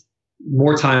 and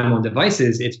more time on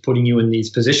devices, it's putting you in these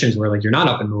positions where like you're not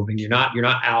up and moving, you're not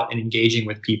out and engaging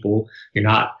with people, you're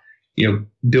not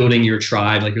building your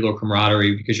tribe, like your little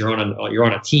camaraderie, because you're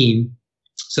on a team.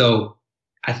 So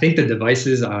I think the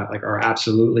devices are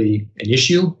absolutely an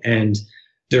issue, and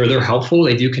they're helpful.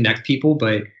 They do connect people,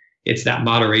 but it's that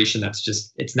moderation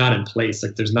it's not in place.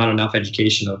 Like there's not enough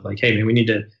education of like, hey man, we need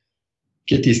to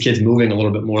get these kids moving a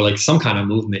little bit more, like some kind of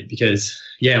movement, because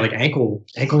yeah, like ankle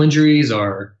injuries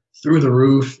are through the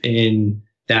roof in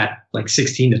that like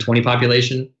 16 to 20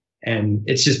 population, and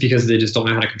it's just because they just don't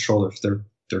know how to control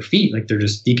their feet. Like they're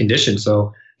just deconditioned.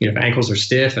 So if ankles are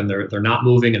stiff and they're not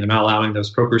moving and they're not allowing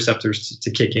those proprioceptors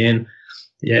to kick in,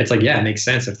 yeah, it's like, yeah, it makes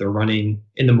sense if they're running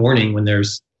in the morning when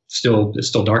it's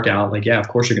still dark out. Like, yeah, of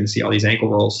course you're going to see all these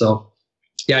ankle rolls. So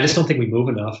yeah, I just don't think we move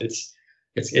enough. It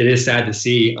is sad to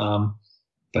see.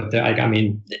 But I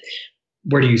mean,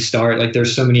 where do you start? Like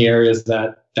there's so many areas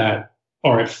that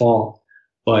are at fault,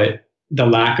 but the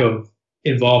lack of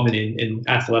involvement in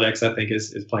athletics, I think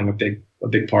is playing a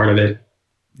big part of it.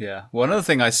 Yeah. One other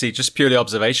thing I see just purely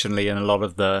observationally in a lot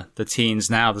of the teens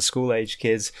now, the school age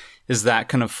kids, is that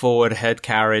kind of forward head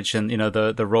carriage and,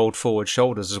 the rolled forward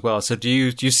shoulders as well. So do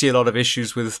you see a lot of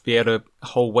issues with being able to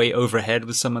hold weight overhead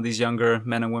with some of these younger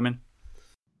men and women?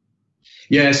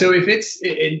 Yeah. So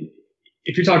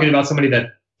if you're talking about somebody that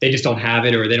they just don't have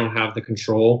it or they don't have the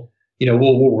control,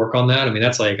 we'll work on that. I mean,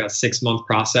 that's like a 6-month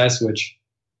process, which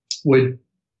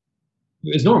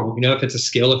is normal. If it's a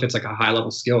skill, if it's like a high level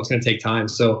skill, it's going to take time.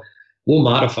 So we'll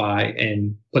modify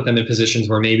and put them in positions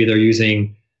where maybe they're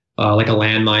using like a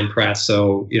landmine press.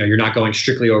 So, you're not going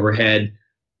strictly overhead,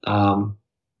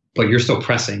 but you're still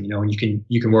pressing, and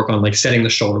you can work on like setting the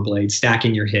shoulder blade,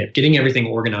 stacking your hip, getting everything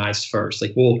organized first.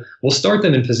 Like we'll start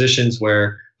them in positions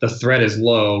where the threat is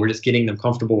low. We're just getting them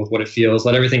comfortable with what it feels,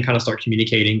 let everything kind of start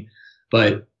communicating.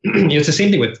 But it's the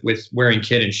same thing with wearing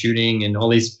kit and shooting and all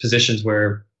these positions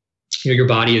where your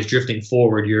body is drifting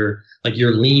forward. You're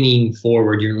leaning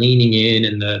forward, you're leaning in,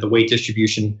 and the weight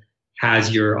distribution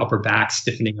has your upper back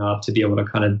stiffening up to be able to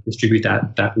kind of distribute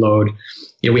that load.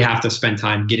 We have to spend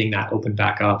time getting that open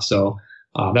back up. So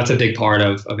that's a big part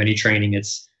of any training.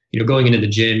 It's, going into the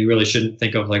gym, you really shouldn't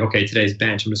think of like, okay, today's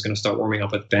bench, I'm just going to start warming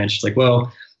up with bench. It's like,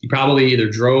 well, you probably either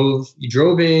drove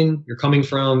in, you're coming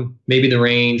from maybe the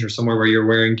range or somewhere where you're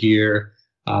wearing gear,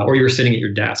 or you were sitting at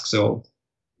your desk. So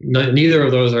neither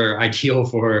of those are ideal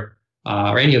for,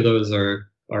 or any of those are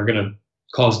going to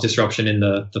cause disruption in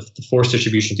the force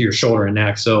distribution through your shoulder and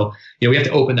neck. So, we have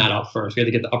to open that up first. We have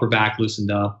to get the upper back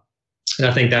loosened up. And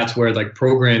I think that's where like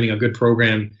programming, a good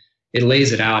program, it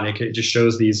lays it out. And it just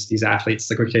shows these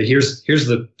athletes like, okay, here's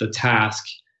the task.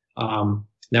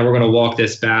 Now we're going to walk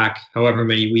this back however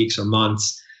many weeks or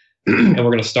months, and we're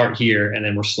going to start here. And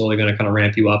then we're slowly going to kind of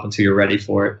ramp you up until you're ready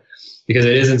for it. Because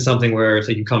it isn't something where it's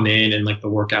like you come in and like the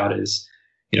workout is,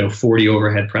 40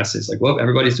 overhead presses. Like, well,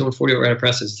 everybody's doing 40 overhead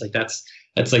presses. It's like,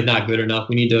 that's like not good enough.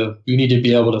 You need to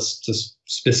be able to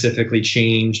specifically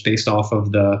change based off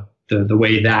of the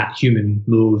way that human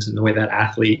moves and the way that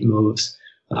athlete moves.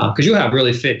 Because you have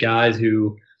really fit guys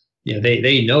who,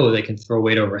 they know they can throw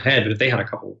weight overhead, but if they had a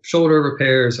couple shoulder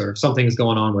repairs or if something's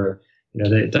going on where,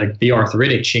 the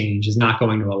arthritic change is not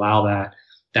going to allow that,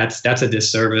 that's a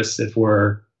disservice if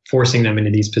we're forcing them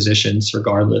into these positions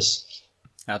regardless.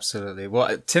 Absolutely.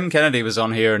 Well, Tim Kennedy was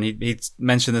on here and he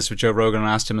mentioned this with Joe Rogan and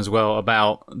asked him as well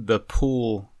about the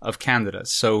pool of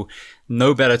candidates. So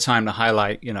no better time to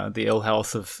highlight, the ill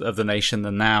health of the nation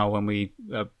than now, when we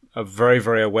are very,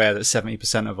 very aware that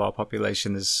 70% of our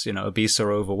population is, obese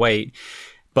or overweight.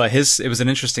 But it was an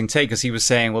interesting take, because he was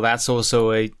saying, well, that's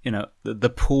also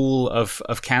the pool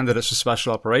of candidates for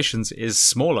special operations is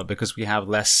smaller because we have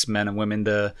less men and women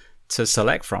to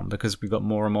select from, because we've got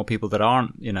more and more people that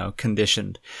aren't,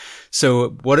 conditioned.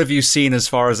 So what have you seen as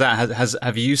far as that?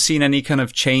 Have you seen any kind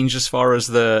of change as far as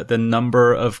the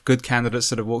number of good candidates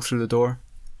that have walked through the door?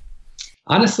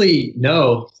 Honestly,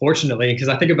 no, fortunately, because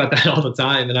I think about that all the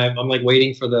time, and I'm like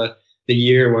waiting for the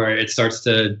year where it starts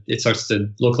to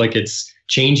look like it's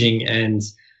changing. And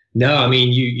no, I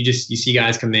mean, you see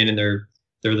guys come in and they're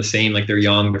the same, like they're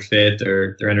young, they're fit,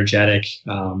 they're energetic,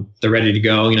 they're ready to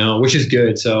go, which is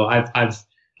good. So I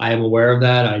am aware of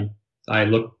that. I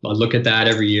look at that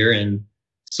every year, and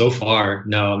so far,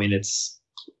 no, I mean, it's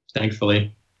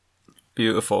thankfully.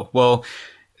 Beautiful. Well,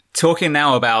 talking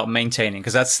now about maintaining,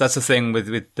 because that's the thing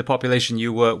with the population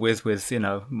you work with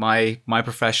my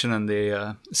profession and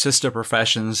the sister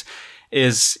professions,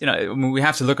 is, we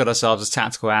have to look at ourselves as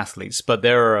tactical athletes, but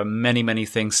there are many, many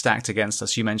things stacked against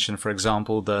us. You mentioned, for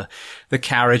example, the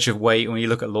carriage of weight. When you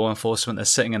look at law enforcement, they're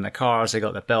sitting in their cars, they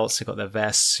got their belts, they got their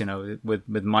vests.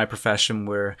 With my profession,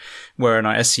 we're wearing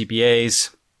our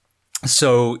SCBAs.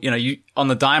 So, on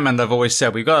the diamond, I've always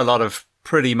said we've got a lot of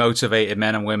pretty motivated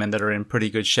men and women that are in pretty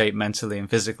good shape mentally and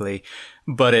physically,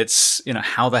 but it's,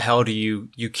 how the hell do you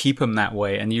keep them that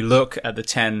way? And you look at the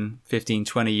 10, 15,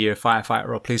 20 year firefighter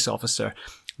or police officer,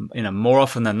 more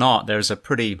often than not, there's a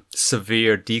pretty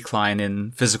severe decline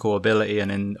in physical ability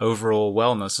and in overall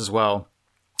wellness as well.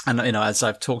 And, as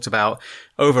I've talked about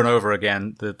over and over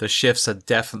again, the shifts are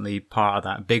definitely part of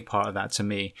that, big part of that to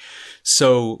me.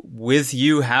 So with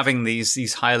you having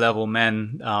these high level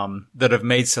men, that have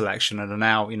made selection and are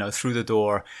now, through the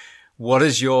door, what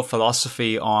is your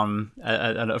philosophy on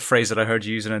a phrase that I heard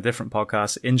you use in a different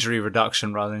podcast, injury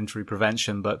reduction rather than injury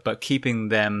prevention, but keeping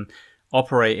them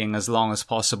operating as long as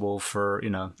possible for,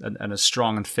 and as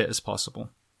strong and fit as possible?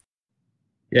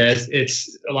 Yeah,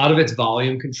 it's a lot of it's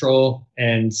volume control,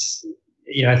 and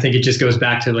I think it just goes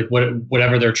back to like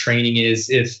whatever their training is.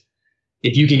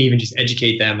 If you can even just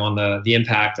educate them on the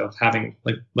impact of having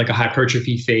like a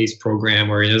hypertrophy phase program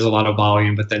where there's a lot of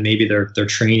volume, but then maybe their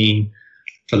training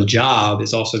for the job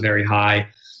is also very high.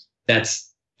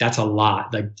 That's a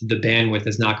lot. Like the bandwidth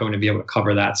is not going to be able to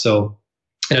cover that. So,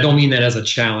 and I don't mean that as a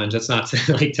challenge. That's not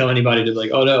to like tell anybody to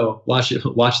like, oh no,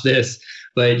 watch this.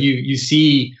 But you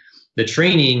see the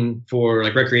training for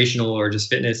like recreational or just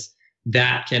fitness,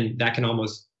 that can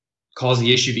almost cause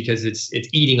the issue, because it's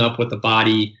eating up what the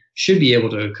body should be able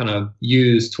to kind of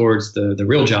use towards the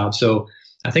real job. So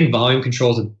I think volume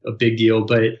control is a big deal,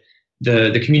 but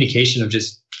the communication of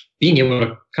just being able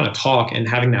to kind of talk and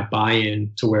having that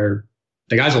buy-in to where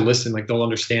the guys will listen, like they'll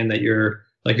understand that you're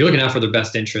looking out for their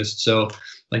best interest. So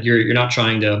like you're not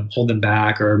trying to hold them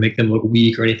back or make them look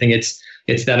weak or anything. It's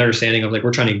that understanding of like,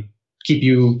 we're trying to keep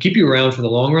you around for the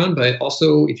long run, but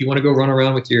also if you want to go run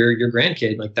around with your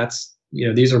grandkid, like that's,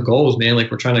 these are goals, man.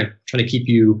 Like we're trying to keep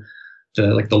you,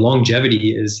 the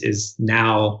longevity is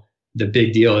now the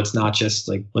big deal. It's not just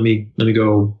like, let me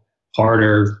go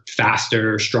harder,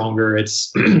 faster, stronger.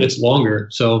 It's longer.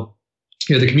 So,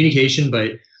 the communication,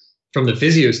 but from the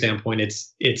physio standpoint,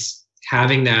 it's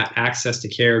having that access to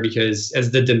care, because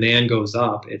as the demand goes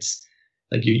up, it's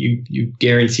like you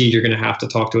guaranteed you're going to have to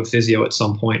talk to a physio at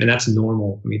some point, and that's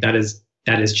normal. I mean, that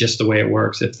is just the way it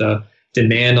works. If the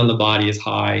demand on the body is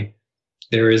high,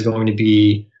 there is going to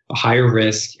be a higher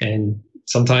risk, and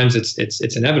sometimes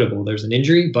it's inevitable. There's an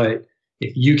injury, but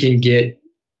if you can get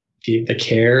the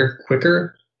care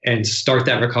quicker and start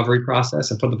that recovery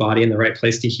process and put the body in the right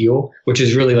place to heal, which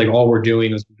is really like all we're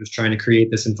doing is we're just trying to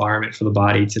create this environment for the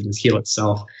body to just heal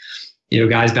itself.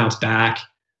 Guys bounce back.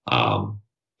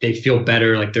 They feel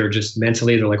better. Like they're just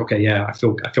mentally, they're like, okay, yeah, I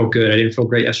feel good. I didn't feel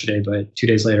great yesterday, but 2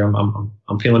 days later,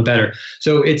 I'm feeling better.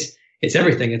 So it's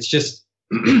everything. It's just,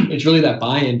 it's really that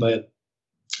buy-in, but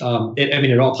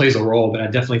it all plays a role, but I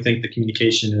definitely think the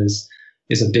communication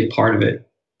is a big part of it.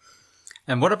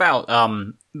 And what about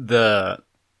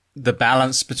the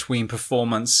balance between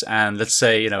performance and, let's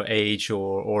say, age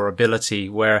or ability,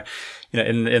 where,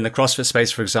 in the CrossFit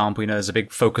space, for example, there's a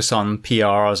big focus on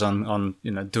PRs, on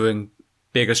doing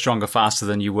bigger, stronger, faster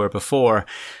than you were before.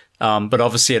 But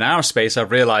obviously in our space,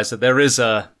 I've realized that there is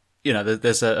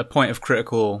there's a point of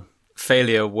critical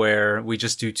failure where we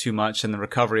just do too much, and the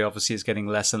recovery obviously is getting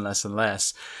less and less and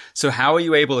less. So how are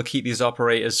you able to keep these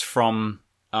operators from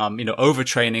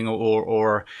overtraining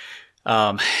or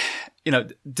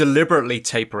deliberately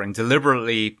tapering,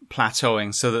 deliberately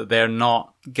plateauing so that they're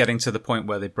not getting to the point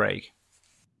where they break?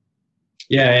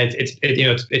 Yeah,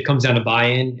 it comes down to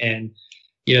buy-in, and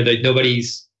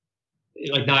nobody's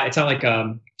it's not like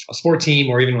a sport team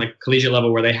or even like collegiate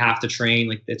level where they have to train.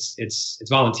 Like it's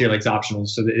volunteer, like it's optional,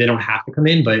 so they don't have to come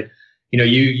in. But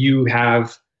you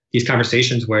have these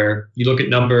conversations where you look at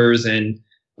numbers, and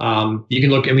you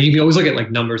can always look at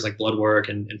like numbers like blood work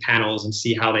and panels and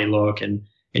see how they look, and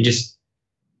just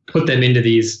put them into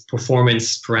these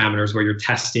performance parameters where you're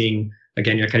testing.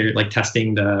 Again, you're kind of like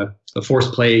testing the force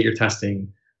plate, you're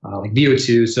testing like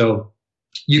VO2. So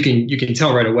you can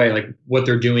tell right away like what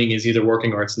they're doing is either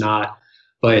working or it's not.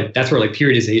 But that's where like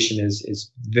periodization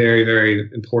is very, very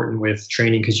important with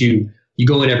training, because you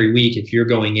go in every week. If you're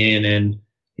going in and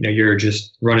you're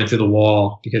just running through the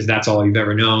wall because that's all you've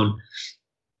ever known,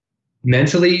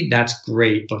 mentally that's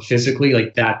great, but physically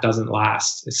like that doesn't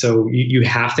last. So you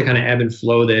have to kind of ebb and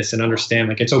flow this and understand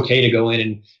like it's okay to go in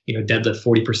and deadlift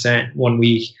 40% one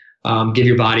week, give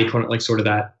your body like sort of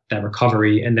that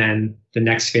recovery, and then the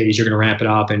next phase you're going to ramp it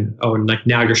up, and like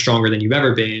now you're stronger than you've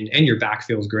ever been and your back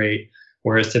feels great.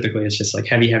 Whereas typically it's just like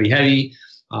heavy.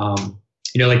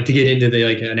 Like to get into the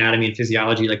like anatomy and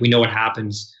physiology, like we know what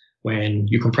happens when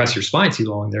you compress your spine too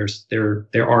long. There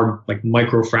are like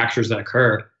micro fractures that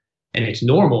occur, and it's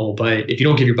normal. But if you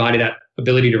don't give your body that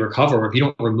ability to recover, or if you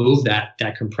don't remove that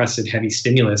compressive heavy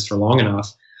stimulus for long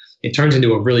enough, it turns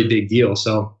into a really big deal.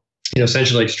 So,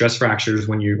 essentially like stress fractures,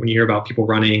 when you hear about people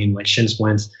running and like shin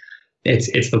splints,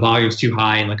 it's the volume's too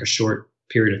high in like a short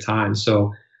period of time.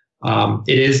 So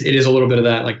it is a little bit of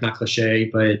that, like not cliche,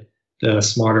 but the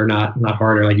smarter, not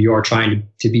harder. Like you are trying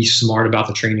to be smart about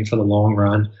the training for the long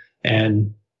run.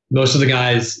 And most of the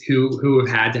guys who have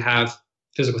had to have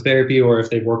physical therapy, or if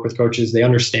they've worked with coaches, they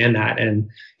understand that, and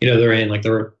they're in, like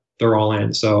they're all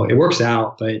in. So it works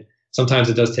out, but sometimes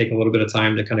it does take a little bit of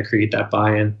time to kind of create that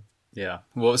buy-in. Yeah.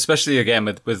 Well, especially again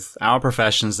with our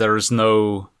professions, there is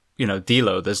no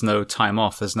deload. There's no time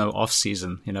off. There's no off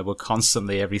season. We're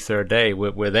constantly every third day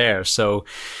we're there. So,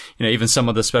 even some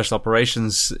of the special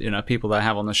operations, people that I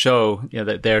have on the show,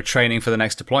 that they're training for the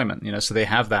next deployment, so they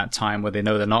have that time where they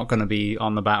know they're not going to be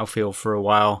on the battlefield for a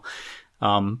while.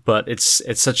 But it's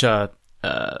such a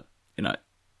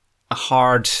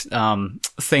hard,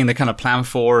 thing to kind of plan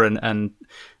for and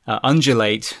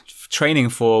undulate training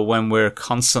for when we're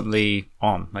constantly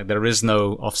on. Like there is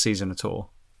no off season at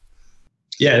all.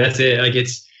 Yeah, that's it. Like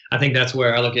I think that's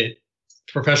where I look at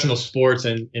professional sports,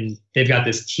 and they've got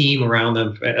this team around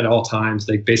them at all times,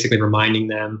 like basically reminding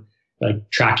them, like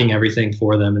tracking everything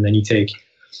for them. And then you take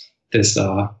this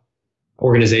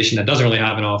organization that doesn't really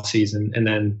have an off season, and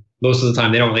then most of the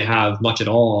time they don't really have much at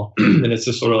all. And it's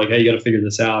just sort of like, hey, you got to figure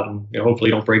this out, and hopefully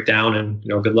you don't break down, and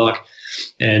good luck.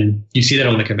 And you see that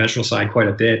on the conventional side quite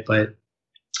a bit. But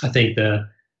I think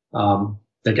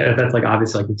that's like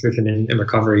obviously like nutrition and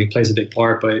recovery plays a big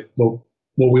part. But what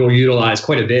we'll utilize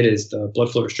quite a bit is the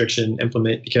blood flow restriction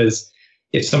implement, because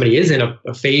if somebody is in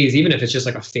a phase, even if it's just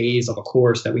like a phase of a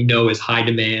course that we know is high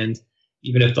demand,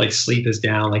 even if like sleep is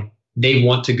down, like they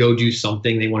want to go do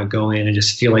something, they want to go in and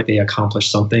just feel like they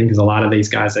accomplished something. Because a lot of these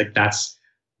guys, like that's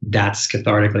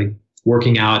cathartic. Like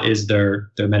working out is their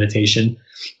meditation.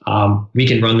 We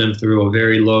can run them through a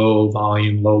very low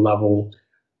volume, low level,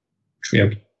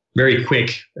 very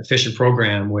quick, efficient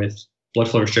program with blood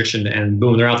flow restriction, and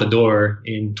boom, they're out the door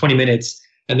in 20 minutes,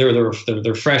 and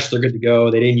they're fresh, they're good to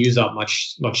go. They didn't use up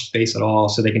much space at all,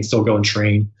 so they can still go and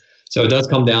train. So it does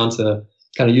come down to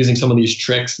kind of using some of these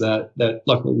tricks that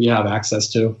luckily we have access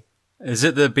to. Is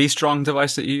it the B Strong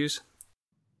device that you use?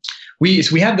 We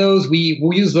have those.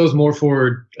 We'll use those more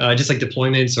for just like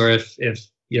deployments, or if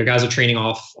guys are training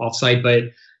off site.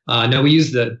 But no, we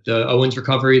use the Owens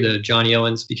recovery, the Johnny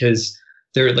Owens, because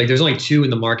there's only two in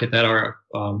the market that are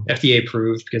FDA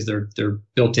approved, because they're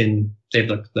built in. They have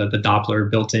the Doppler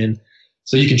built in,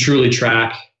 so you can truly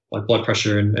track like blood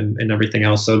pressure and everything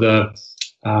else. So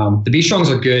the B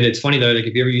Strongs are good. It's funny though, like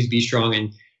if you ever use B Strong,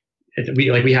 and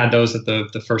we had those at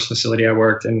the first facility I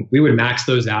worked, and we would max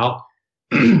those out.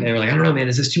 And we're like, I don't know, man,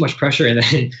 is this too much pressure? And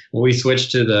then when we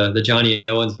switched to the Johnny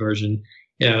Owens version,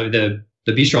 the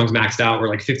B Strongs maxed out were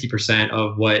like 50%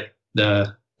 of what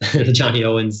the Johnny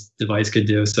Owens device could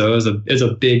do. So it was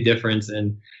a big difference,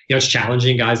 and it's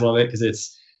challenging. Guys love it because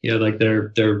it's like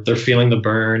they're feeling the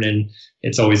burn, and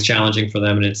it's always challenging for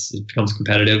them, and it becomes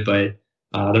competitive. But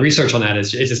the research on that it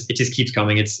just keeps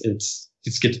coming. It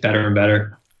gets better and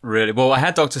better. Really? Well, I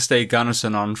had Dr. Stig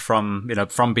Gunnarsson on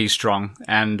from Be Strong.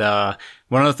 And,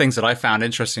 one of the things that I found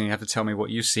interesting, you have to tell me what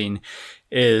you've seen,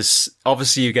 is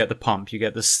obviously you get the pump, you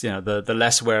get this, the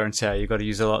less wear and tear. You've got to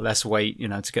use a lot less weight,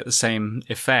 to get the same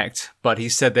effect. But he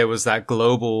said there was that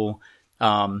global,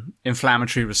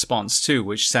 inflammatory response too,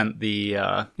 which sent the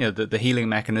healing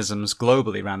mechanisms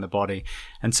globally around the body.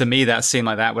 And to me, that seemed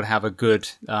like that would have a good,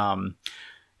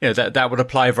 that would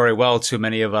apply very well to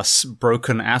many of us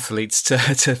broken athletes to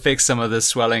fix some of the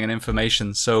swelling and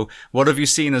inflammation. So what have you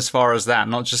seen as far as that?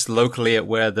 Not just locally at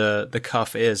where the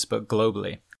cuff is, but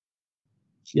globally.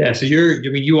 Yeah. So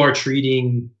you are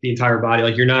treating the entire body.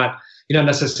 Like you're not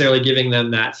necessarily giving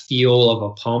them that feel of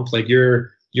a pump. Like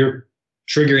you're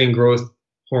triggering growth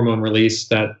hormone release,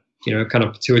 that, kind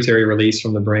of pituitary release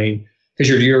from the brain, because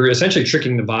you're essentially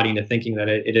tricking the body into thinking that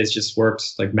it is just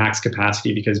works like max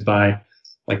capacity, because by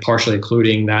like partially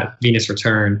occluding that venous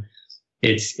return,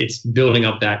 it's building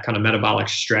up that kind of metabolic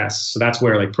stress. So that's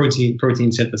where like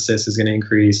protein synthesis is going to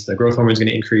increase, the growth hormone is going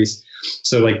to increase.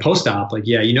 So like post-op, like,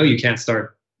 yeah, you can't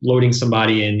start loading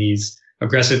somebody in these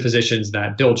aggressive positions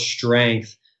that build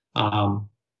strength.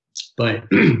 But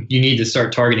you need to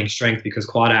start targeting strength, because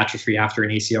quad atrophy after an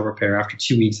ACL repair, after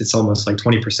 2 weeks, it's almost like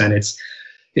 20%.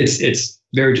 It's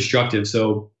very destructive.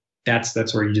 So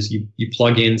that's where you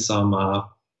plug in some,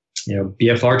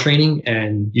 BFR training,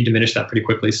 and you diminish that pretty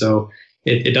quickly. So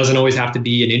it doesn't always have to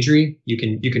be an injury. You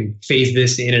can phase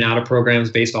this in and out of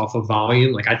programs based off of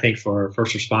volume. Like I think for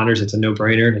first responders, it's a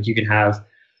no-brainer. Like you can have,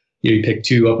 you pick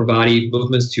 2 upper body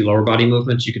movements, 2 lower body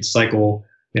movements. You could cycle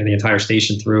the entire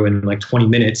station through in like 20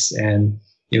 minutes, and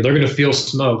they're going to feel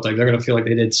smoked. Like they're going to feel like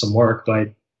they did some work, but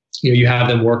you have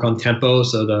them work on tempo,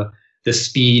 so the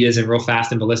speed isn't real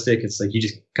fast and ballistic. It's like you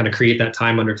just kind of create that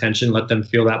time under tension, let them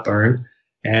feel that burn.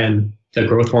 And the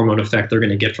growth hormone effect they're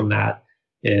going to get from that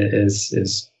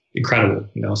is incredible,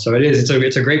 So it's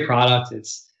a great product. It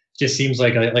just seems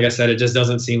like I said, it just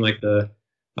doesn't seem like the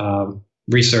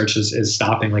research is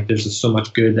stopping. Like there's just so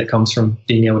much good that comes from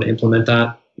being able to implement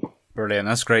that. Brilliant.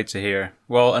 That's great to hear.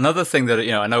 Well, another thing that,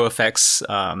 I know affects,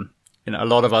 a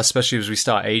lot of us, especially as we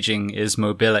start aging, is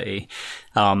mobility.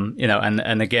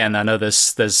 And again, I know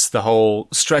there's the whole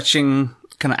stretching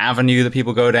kind of avenue that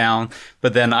people go down,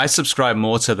 but then I subscribe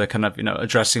more to the kind of,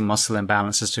 addressing muscle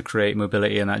imbalances to create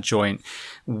mobility in that joint.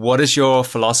 What is your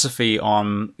philosophy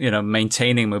on,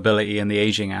 maintaining mobility in the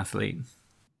aging athlete?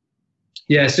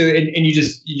 Yeah. So, and you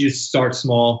just start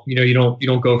small, you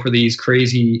don't go for these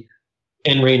crazy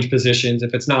end range positions.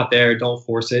 If it's not there, don't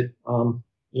force it.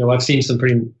 I've seen some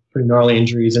pretty gnarly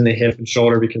injuries in the hip and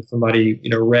shoulder because somebody,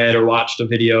 read or watched a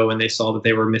video and they saw that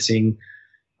they were missing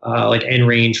like end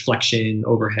range flexion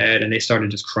overhead, and they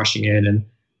started just crushing it and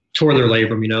tore their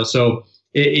labrum, So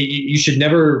you should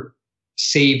never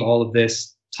save all of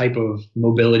this type of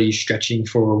mobility stretching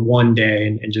for one day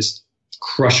and just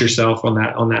crush yourself on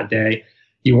that day.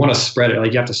 You want to spread it,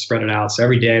 like you have to spread it out. So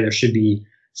every day there should be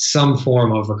some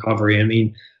form of recovery. I mean,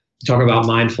 you talk about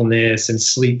mindfulness and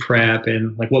sleep prep,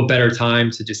 and like what better time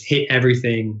to just hit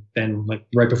everything than like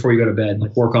right before you go to bed,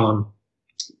 like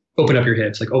open up your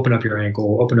hips, like open up your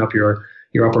ankle, open up your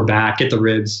upper back, get the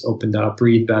ribs opened up,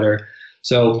 breathe better.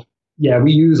 So yeah,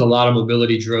 we use a lot of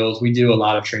mobility drills. We do a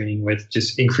lot of training with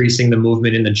just increasing the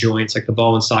movement in the joints, like the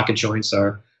ball and socket joints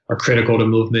are critical to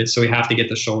movement. So we have to get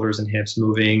the shoulders and hips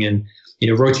moving, and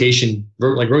rotation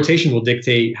will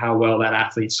dictate how well that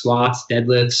athlete squats,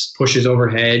 deadlifts, pushes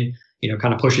overhead,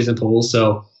 kind of pushes and pulls.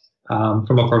 So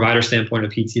from a provider standpoint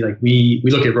of PT, like we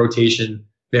look at rotation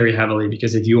very heavily,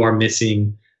 because if you are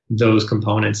missing those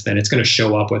components, then it's going to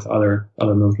show up with other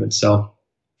movements. So,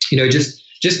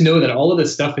 just know that all of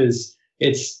this stuff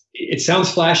it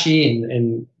sounds flashy,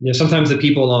 and sometimes the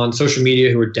people on social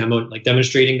media who are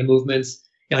demonstrating the movements,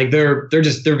 they're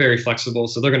very flexible,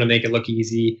 so they're going to make it look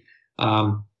easy.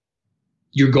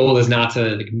 Your goal is not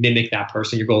to mimic that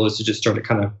person. Your goal is to just start to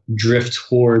kind of drift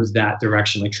towards that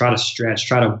direction. Like try to stretch,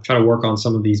 try to work on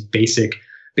some of these basic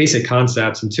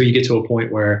concepts until you get to a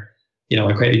point where,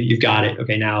 okay, you've got it.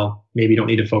 Okay, now maybe you don't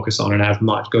need to focus on it as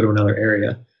much. Go to another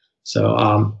area. So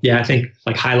I think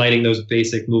like highlighting those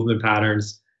basic movement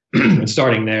patterns and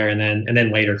starting there, and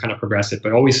then later kind of progress it.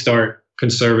 But always start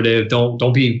conservative.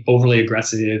 Don't be overly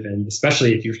aggressive, and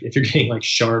especially if you're getting like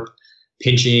sharp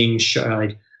pinching,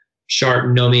 like sharp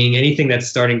numbing, anything that's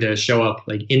starting to show up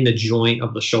like in the joint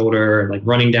of the shoulder, like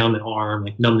running down the arm,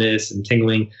 like numbness and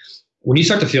tingling. When you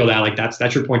start to feel that, like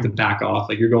that's your point to back off.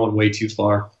 Like you're going way too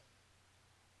far.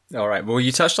 All right. Well,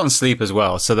 you touched on sleep as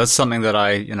well. So that's something that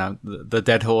the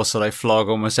dead horse that I flog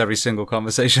almost every single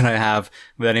conversation I have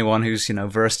with anyone who's,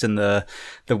 versed in the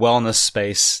wellness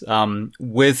space.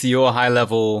 With your high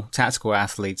level tactical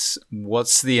athletes,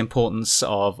 what's the importance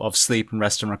of sleep and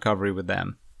rest and recovery with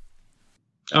them?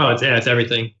 Oh, it's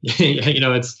everything.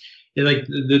 It's like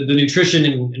the nutrition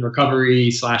and recovery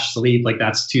 / sleep, like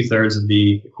that's 2/3 of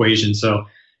the equation. So,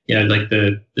 like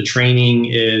the training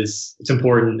it's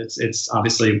important. It's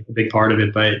obviously a big part of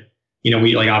it, but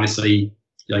we like obviously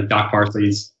like Doc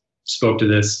Parsley's spoke to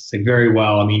this like very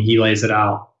well. I mean, he lays it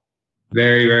out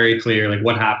very, very clear, like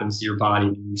what happens to your body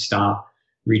when you stop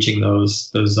reaching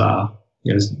those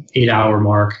 8-hour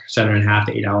mark, 7.5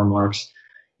 to 8 hour marks.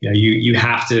 You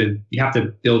have to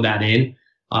build that in.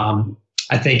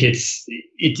 I think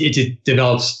it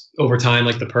develops over time.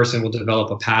 Like the person will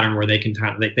develop a pattern where they can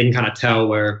kind of tell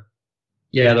where,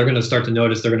 they're going to start to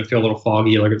notice they're going to feel a little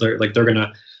foggy, like they're going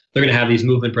to have these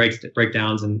movement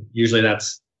breakdowns, and usually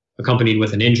that's accompanied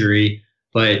with an injury.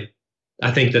 But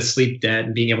I think the sleep debt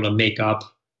and being able to make up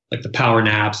like the power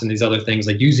naps and these other things,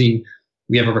 like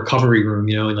we have a recovery room,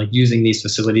 and like using these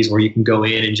facilities where you can go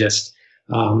in and just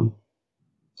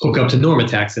hook up to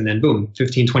Normatex and then boom,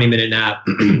 15-20 minute nap.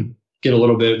 Get a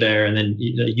little bit there, and then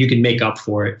you can make up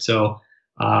for it. So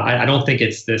I don't think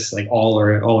it's this like all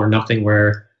or nothing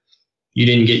where you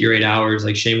didn't get your 8 hours,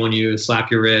 like shame on you, slap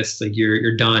your wrist, like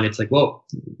you're done. It's like, well,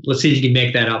 let's see if you can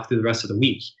make that up through the rest of the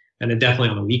week, and then definitely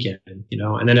on the weekend,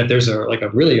 And then if there's a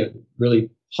really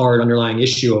hard underlying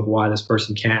issue of why this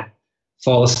person can't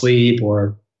fall asleep,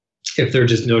 or if they're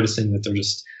just noticing that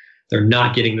they're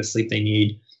not getting the sleep they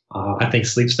need, I think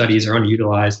sleep studies are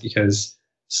underutilized because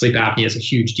sleep apnea is a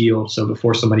huge deal. So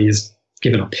before somebody is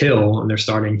given a pill and they're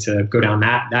starting to go down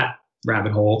that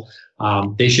rabbit hole,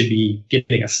 they should be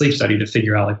getting a sleep study to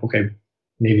figure out like, okay,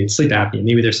 maybe it's sleep apnea.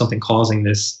 Maybe there's something causing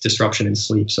this disruption in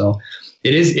sleep. So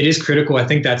it is critical. I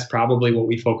think that's probably what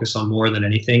we focus on more than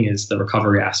anything is the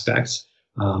recovery aspects.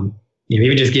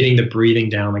 Even just getting the breathing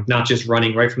down, like not just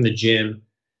running right from the gym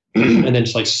and then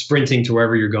just like sprinting to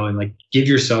wherever you're going. Like give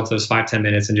yourself those 5-10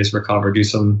 minutes and just recover. Do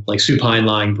some like supine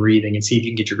lying breathing and see if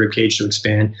you can get your rib cage to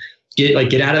expand.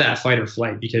 Get out of that fight or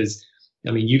flight, because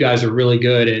I mean, you guys are really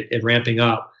good at ramping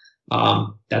up.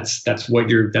 That's why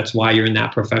you're in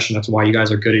that profession. That's why you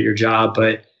guys are good at your job.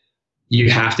 But you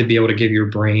have to be able to give your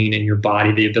brain and your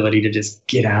body the ability to just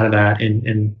get out of that,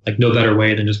 and like no better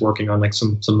way than just working on like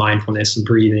some mindfulness and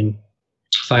breathing.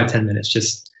 5-10 minutes,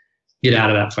 just get out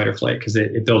of that fight or flight, because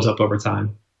it builds up over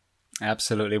time.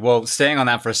 Absolutely. Well, staying on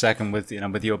that for a second with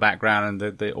your background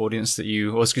and the audience that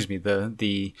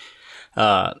the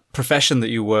profession that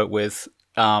you work with,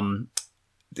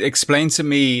 explain to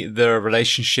me the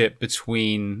relationship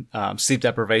between sleep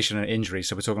deprivation and injury.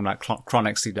 So we're talking about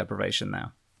chronic sleep deprivation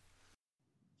now.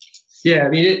 Yeah, I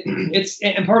mean, it's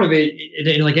and part of it,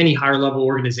 in like any higher level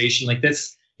organization like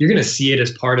this, you're going to see it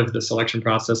as part of the selection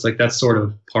process. Like that's sort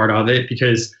of part of it,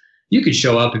 because you could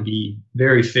show up and be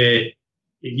very fit.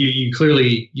 You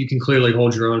can clearly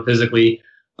hold your own physically,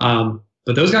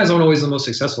 but those guys aren't always the most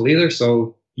successful either.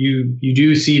 So you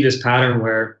do see this pattern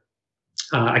where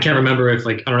I can't remember if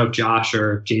I don't know if Josh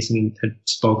or Jason had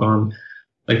spoke on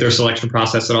like their selection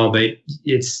process at all, but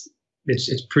it's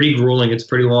pretty grueling. It's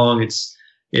pretty long.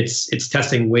 It's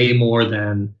testing way more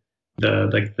than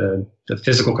the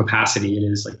physical capacity. It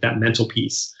is like that mental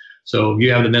piece. So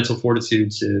you have the mental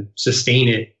fortitude to sustain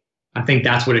it. I think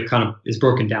that's what it kind of is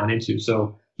broken down into.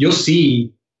 So you'll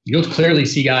clearly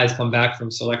see guys come back from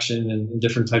selection and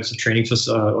different types of training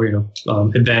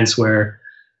events where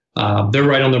they're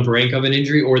right on the brink of an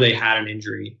injury, or they had an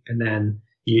injury, and then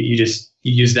you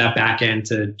use that back end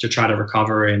to try to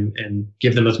recover and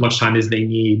give them as much time as they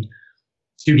need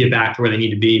to get back to where they need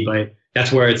to be. But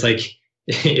that's where it's like,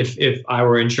 if I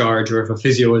were in charge, or if a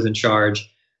physio was in charge,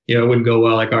 it wouldn't go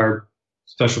well. Like our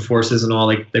special forces and all,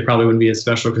 like they probably wouldn't be as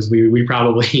special, because we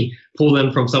probably pull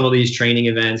them from some of these training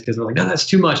events because we're like, no, that's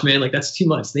too much, man. Like that's too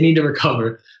much. They need to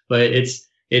recover. But it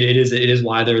is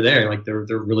why they're there. Like they're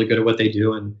really good at what they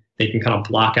do, and they can kind of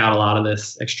block out a lot of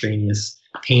this extraneous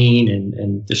pain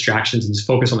and distractions and just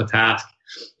focus on the task,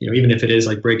 even if it is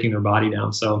like breaking their body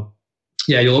down. So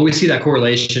yeah, you'll always see that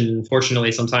correlation.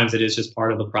 Unfortunately, sometimes it is just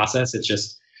part of the process. It's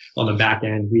just on the back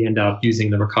end, we end up using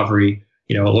the recovery,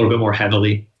 a little bit more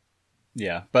heavily.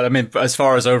 Yeah. But I mean, as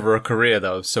far as over a career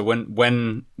though, so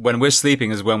when we're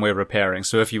sleeping is when we're repairing.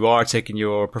 So if you are taking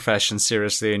your profession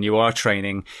seriously and you are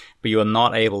training, but you are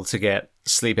not able to get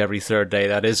sleep every third day,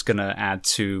 that is going to add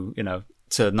to,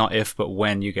 to not if, but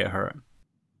when you get hurt.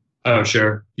 Oh,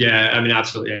 sure. Yeah. I mean,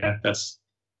 absolutely. Yeah. That's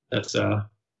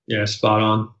spot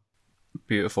on.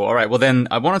 Beautiful. All right. Well, then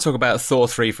I want to talk about Thor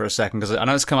 3 for a second, because I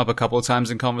know it's come up a couple of times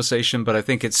in conversation, but I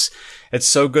think it's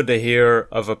so good to hear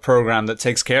of a program that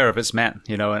takes care of its men,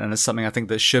 you know, and it's something I think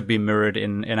that should be mirrored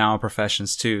in our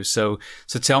professions too. So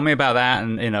tell me about that,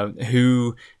 and, you know,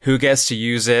 who gets to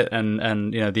use it,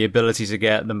 and, you know, the ability to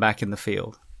get them back in the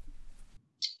field.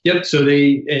 Yep. So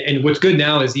and what's good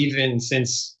now is, even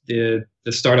since the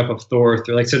startup of Thor,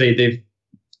 they've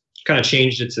kind of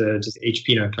changed it to just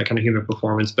HP, like kind of human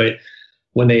performance. But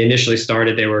when they initially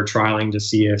started, they were trialing to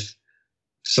see if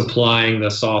supplying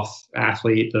the soft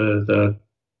athlete, the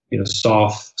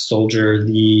soft soldier,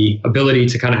 the ability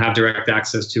to kind of have direct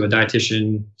access to a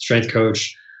dietitian, strength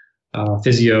coach,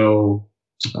 physio,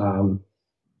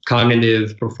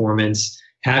 cognitive performance,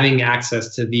 having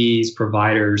access to these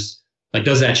providers, like,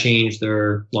 does that change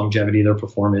their longevity, their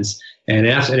performance? And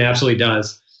it absolutely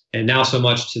does. And now, so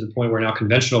much to the point where now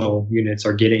conventional units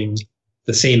are getting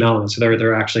the same elements. So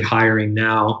they're actually hiring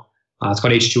now. It's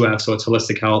called H2F, so it's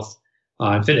holistic health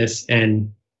and fitness.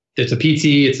 And it's a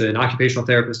PT, it's an occupational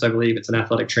therapist, I believe. It's an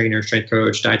athletic trainer, strength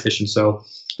coach, dietitian. So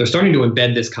they're starting to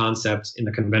embed this concept in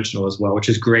the conventional as well, which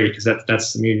is great, because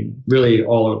that's I mean, really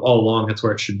all along, that's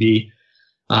where it should be.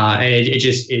 And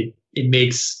it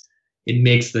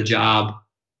makes the job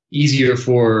easier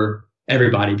for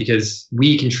everybody, because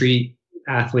we can treat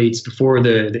athletes before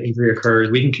the injury occurs.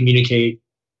 We can communicate,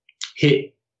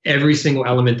 hit every single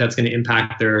element that's going to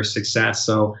impact their success.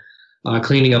 So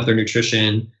cleaning up their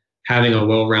nutrition, having a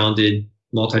well-rounded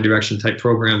multi-direction type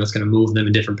program that's going to move them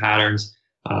in different patterns.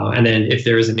 And then if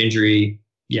there is an injury,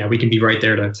 we can be right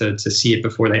there to see it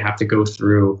before they have to go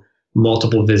through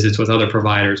multiple visits with other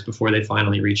providers before they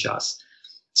finally reach us.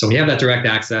 So we have that direct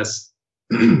access.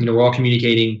 We're all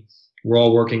communicating, we're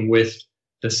all working with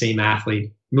the same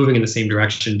athlete, moving in the same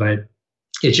direction, but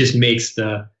it just makes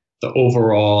the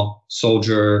overall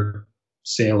soldier,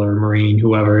 sailor, Marine,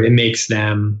 whoever, it makes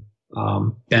them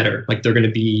better. Like, they're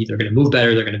going to move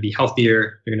better, they're going to be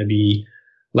healthier, they're going to be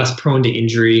less prone to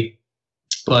injury.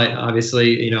 But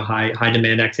obviously, high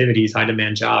demand activities, high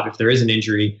demand job, if there is an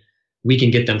injury, we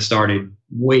can get them started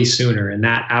way sooner. And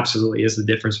that absolutely is the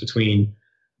difference between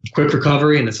quick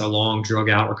recovery and it's a long drug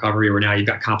out recovery, where now you've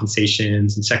got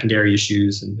compensations and secondary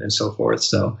issues and so forth.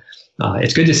 So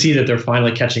it's good to see that they're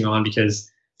finally catching on, because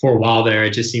for a while there,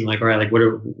 it just seemed like, all right, like,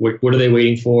 what are they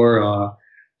waiting for?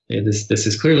 This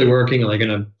is clearly working. Are they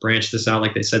going to branch this out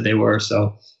like they said they were?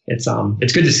 So it's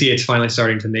good to see it's finally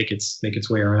starting to make its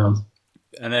way around.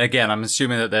 And again, I'm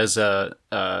assuming that there's a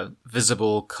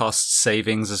visible cost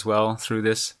savings as well through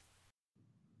this.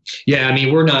 Yeah, I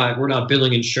mean, we're not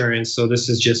billing insurance, so this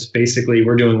is just basically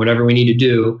we're doing whatever we need to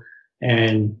do,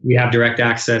 and we have direct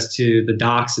access to the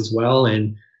docs as well.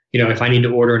 And if I need to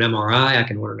order an MRI, I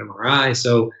can order an MRI.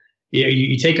 So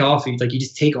you take off, you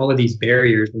just take all of these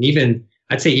barriers, and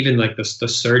I'd say even like the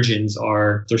surgeons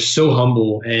they're so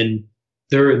humble, and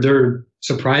they're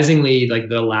surprisingly like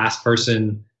the last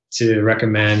person to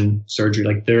recommend surgery.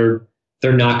 Like, they're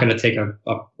not going to take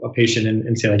a patient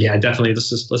and say, like, yeah, definitely,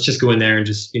 let's just go in there and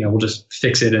just, we'll just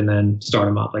fix it and then start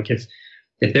them up. Like, if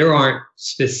there aren't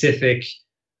specific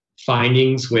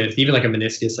findings with even like a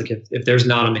meniscus, like if there's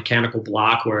not a mechanical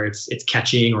block where it's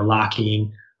catching or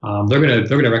locking, they're going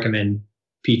to recommend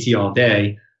PT all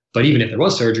day. But even if there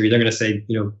was surgery, they're going to say,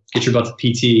 get your butt to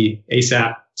PT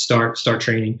ASAP, start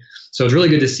training. So it's really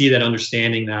good to see that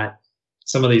understanding that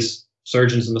some of these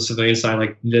surgeons on the civilian side,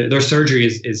 like their surgery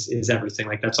is everything.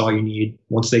 Like, that's all you need.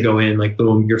 Once they go in, like,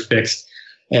 boom, you're fixed.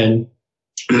 And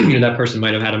that person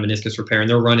might have had a meniscus repair and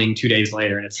they're running 2 days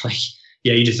later, and it's like,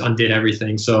 yeah, you just undid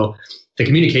everything. So the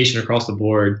communication across the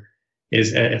board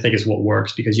I think is what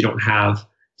works, because you don't have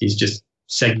these just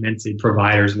segmented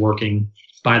providers working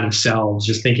by themselves,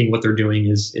 just thinking what they're doing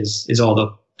is all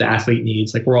the athlete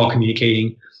needs. Like, we're all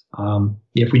communicating.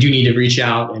 If we do need to reach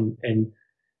out and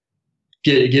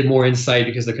get more insight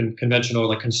because the conventional,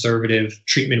 like, conservative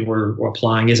treatment we're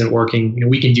applying isn't working,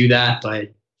 we can do that,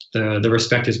 but the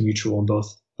respect is mutual on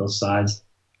both sides.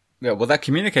 Yeah, well, that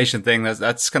communication thing,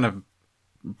 that's kind of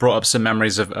brought up some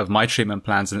memories of my treatment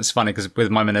plans. And it's funny because with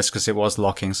my meniscus, it was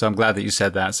locking. So I'm glad that you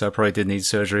said that. So I probably did need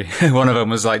surgery. One of them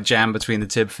was like jammed between the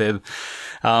tib fib.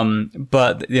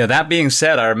 But that being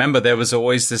said, I remember there was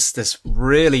always this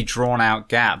really drawn out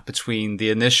gap between the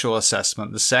initial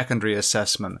assessment, the secondary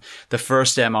assessment, the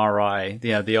first MRI,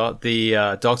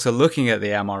 the doctor looking at the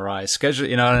MRI schedule,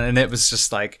 and it was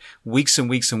just like weeks and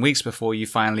weeks and weeks before you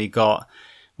finally got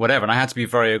whatever. And I had to be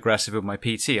very aggressive with my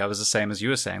PT. I was the same as you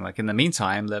were saying. Like, in the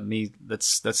meantime,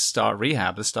 let's start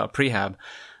rehab. Let's start prehab.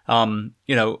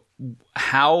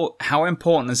 how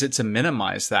important is it to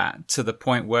minimize that to the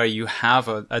point where you have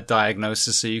a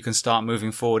diagnosis so you can start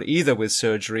moving forward either with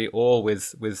surgery or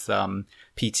with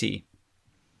PT?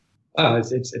 Oh,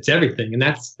 it's everything, and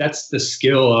that's the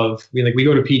skill of, we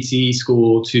go to PT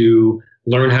school to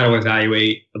learn how to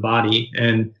evaluate the body,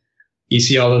 and you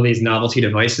see all of these novelty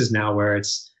devices now where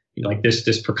it's like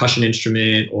this percussion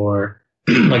instrument or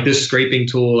like this scraping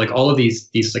tool, like all of these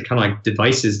like kind of like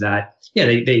devices that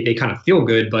they kind of feel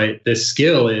good, but the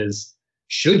skill is,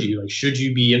 should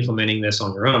you be implementing this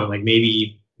on your own? Like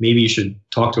maybe you should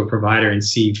talk to a provider and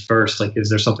see first, like, is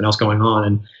there something else going on?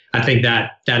 And I think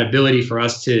that ability for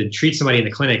us to treat somebody in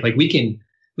the clinic, like we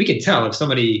can tell if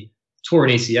somebody tore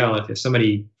an ACL, if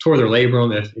somebody tore their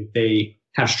labrum, if they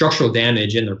have structural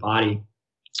damage in their body.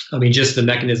 I mean, just the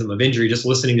mechanism of injury, just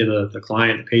listening to the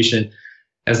client, the patient,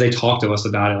 as they talk to us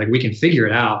about it, like we can figure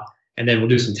it out, and then we'll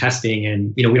do some testing,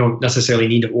 and we don't necessarily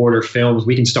need to order films.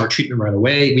 We can start treatment right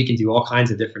away. We can do all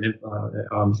kinds of different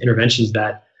interventions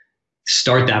that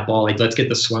start that ball. Like, let's get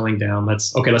the swelling down.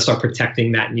 Let's start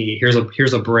protecting that knee. Here's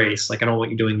a brace. Like, I don't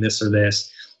want you doing this or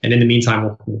this. And in the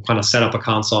meantime, we'll kind of set up a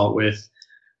consult with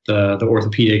the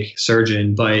orthopedic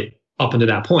surgeon. But up until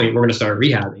that point, we're going to start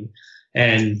rehabbing.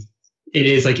 And it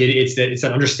is like it's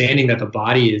that understanding that the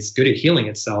body is good at healing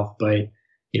itself, but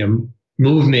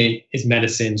movement is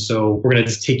medicine. So we're going to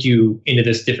just take you into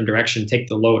this different direction, take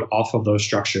the load off of those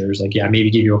structures. Like,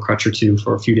 maybe give you a crutch or two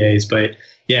for a few days, but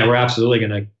we're absolutely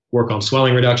going to work on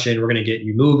swelling reduction. We're going to get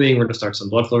you moving. We're going to start some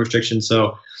blood flow restriction.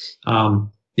 So,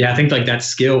 I think like that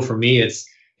skill for me,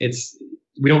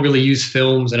 we don't really use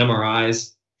films and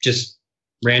MRIs just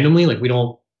randomly. Like,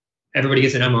 everybody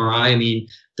gets an MRI. I mean,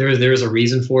 there is a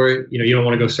reason for it. You don't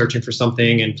want to go searching for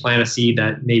something and plant a seed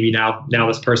that maybe now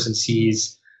this person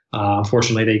sees.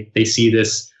 Unfortunately, they see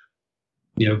this,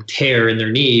 tear in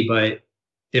their knee, but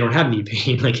they don't have knee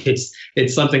pain. Like, it's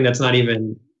something that's not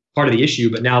even part of the issue,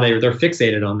 but now they're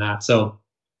fixated on that. So,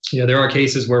 there are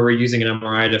cases where we're using an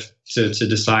MRI to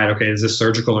decide, okay, is this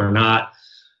surgical or not?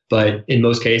 But in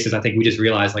most cases, I think we just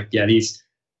realize, like,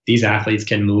 these athletes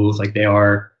can move. Like,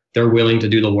 they're willing to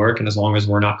do the work, and as long as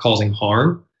we're not causing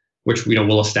harm, which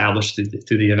we'll establish through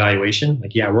the evaluation,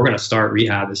 like, we're going to start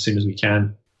rehab as soon as we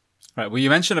can. Right. Well, you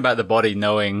mentioned about the body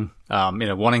knowing,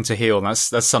 wanting to heal. And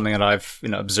that's something that I've,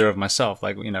 observed myself.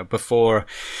 Like, before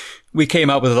we came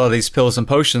up with a lot of these pills and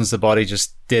potions, the body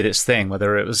just did its thing,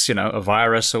 whether it was, a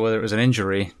virus or whether it was an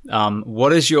injury.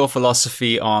 What is your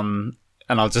philosophy on,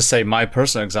 and I'll just say my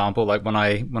personal example, like when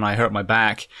I hurt my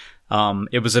back,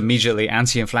 it was immediately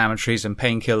anti-inflammatories and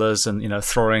painkillers and,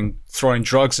 throwing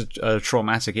drugs at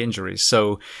traumatic injuries.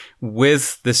 So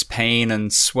with this pain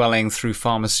and swelling through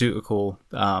pharmaceutical,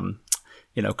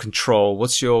 control,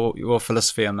 what's your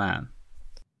philosophy on that?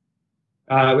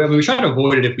 We try to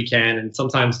avoid it if we can. And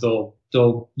sometimes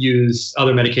they'll use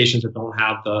other medications that don't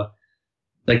have the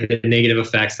negative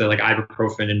effects that like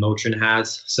ibuprofen and Motrin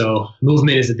has. So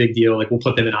movement is a big deal. Like, we'll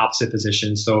put them in opposite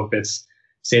positions. So if it's,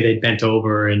 say they bent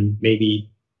over and maybe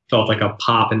felt like a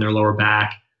pop in their lower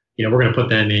back, we're going to put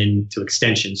them into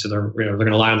extension. So they're going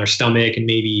to lie on their stomach and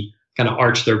maybe kind of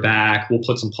arch their back. We'll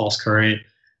put some pulse current,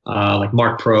 like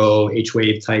Mark Pro,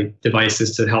 H-Wave type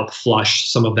devices to help flush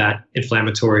some of that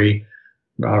inflammatory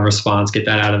response, get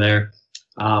that out of there.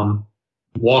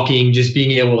 Walking, just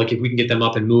being able, like, if we can get them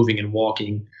up and moving and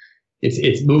walking,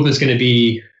 it's movement's going to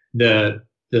be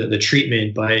the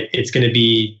treatment, but it's going to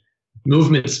be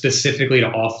movement specifically to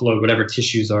offload whatever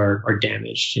tissues are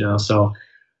damaged, So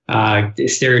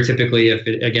stereotypically,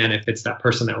 if it's that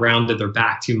person that rounded their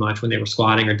back too much when they were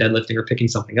squatting or deadlifting or picking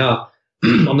something up,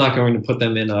 I'm not going to put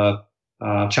them in a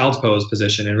child's pose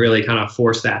position and really kind of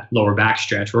force that lower back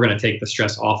stretch. We're going to take the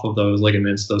stress off of those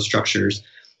ligaments, those structures,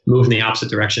 move in the opposite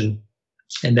direction.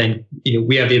 And then,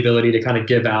 we have the ability to kind of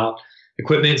give out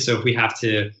equipment. So if we have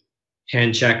to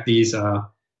hand check these,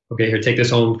 okay, here, take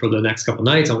this home for the next couple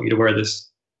nights. I want you to wear this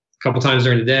a couple times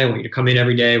during the day. I want you to come in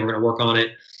every day. We're going to work on it.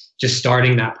 Just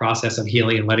starting that process of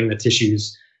healing and letting the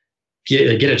tissues get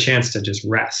a chance to just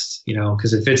rest,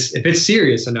 because if it's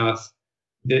serious enough,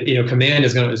 command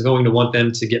is going to want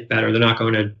them to get better. They're not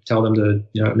going to tell them to,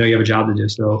 no, you have a job to do.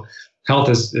 So health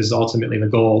is ultimately the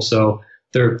goal. So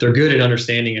they're good at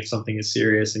understanding if something is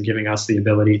serious and giving us the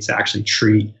ability to actually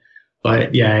treat.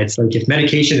 But it's like, if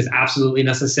medication is absolutely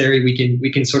necessary,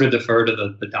 we can sort of defer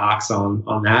to the docs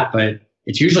on that, but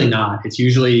it's usually not. It's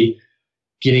usually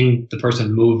getting the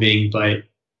person moving, but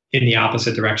in the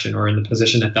opposite direction or in the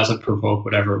position that doesn't provoke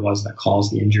whatever it was that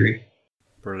caused the injury.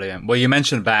 Brilliant. Well, you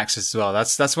mentioned backs as well.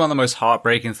 That's one of the most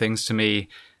heartbreaking things to me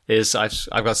is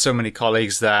I've got so many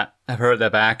colleagues that have hurt their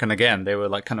back, and again, they were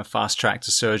like kind of fast tracked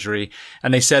to surgery,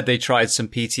 and they said they tried some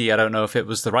PT. I don't know if it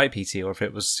was the right PT or if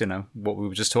it was, what we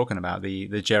were just talking about, the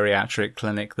geriatric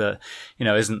clinic that,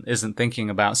 isn't thinking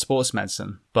about sports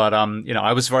medicine. But,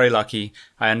 I was very lucky.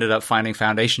 I ended up finding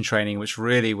foundation training, which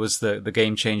really was the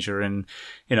game changer in,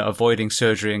 avoiding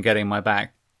surgery and getting my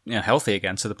back, healthy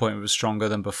again to the point where it was stronger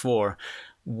than before.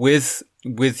 With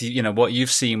what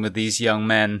you've seen with these young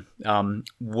men,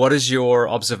 what is your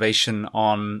observation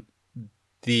on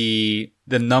the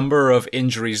number of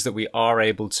injuries that we are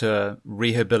able to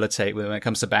rehabilitate when it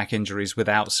comes to back injuries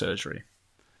without surgery?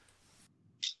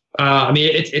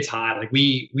 It's high. Like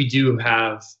we do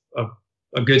have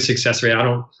a good success rate.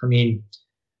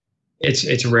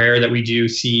 It's rare that we do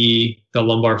see the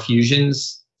lumbar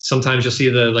fusions. Sometimes you'll see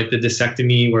the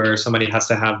discectomy where somebody has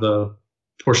to have the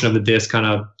portion of the disc kind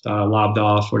of lobbed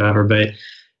off, whatever. But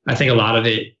I think a lot of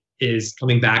it is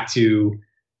coming back to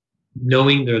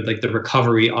knowing the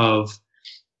recovery of,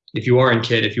 if you are in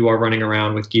kit, if you are running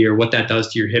around with gear, what that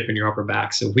does to your hip and your upper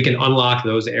back. So if we can unlock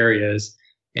those areas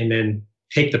and then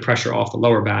take the pressure off the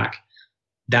lower back,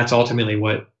 that's ultimately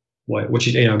what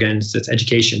again, it's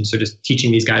education. So just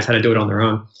teaching these guys how to do it on their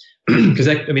own. Because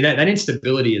that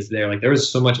instability is there. Like there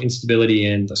is so much instability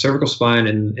in the cervical spine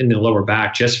and in the lower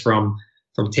back just from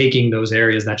taking those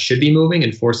areas that should be moving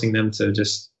and forcing them to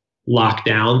just lock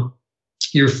down.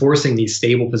 You're forcing these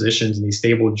stable positions and these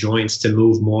stable joints to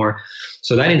move more.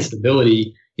 So that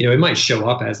instability, it might show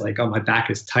up as like, oh, my back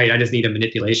is tight, I just need a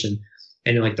manipulation.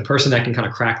 And like the person that can kind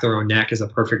of crack their own neck is a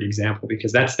perfect example,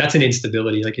 because that's an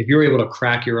instability. Like if you're able to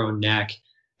crack your own neck,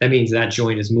 that means that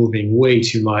joint is moving way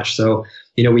too much. So,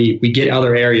 we get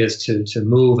other areas to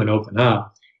move and open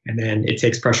up, and then it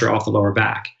takes pressure off the lower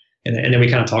back. And then we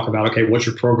kind of talk about, okay, what's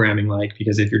your programming like?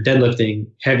 Because if you're deadlifting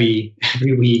heavy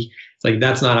every week, it's like,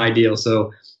 that's not ideal.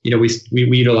 So, we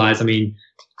utilize,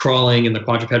 crawling in the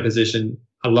quadruped position.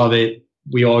 I love it.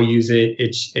 We all use it.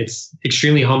 It's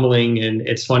extremely humbling, and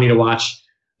it's funny to watch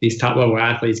these top level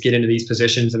athletes get into these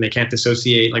positions and they can't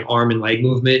dissociate like arm and leg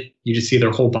movement. You just see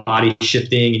their whole body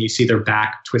shifting and you see their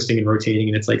back twisting and rotating.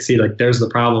 And it's like, see, like there's the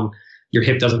problem. Your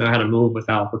hip doesn't know how to move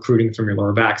without recruiting from your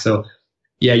lower back. So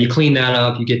yeah, you clean that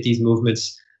up, you get these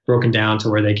movements broken down to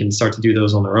where they can start to do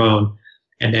those on their own.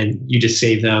 And then you just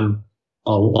save them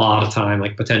a lot of time,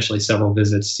 like potentially several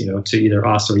visits, to either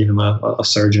us or even a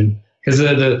surgeon. Because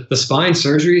the spine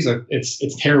surgeries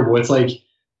it's terrible. It's like,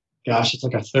 gosh, it's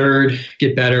like a third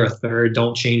get better, a third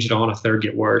don't change it on, a third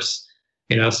get worse.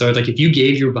 So it's like, if you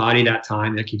gave your body that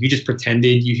time, like if you just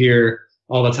pretended, you hear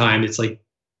all the time, it's like,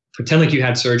 pretend like you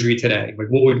had surgery today. Like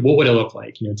what would it look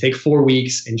like? Take 4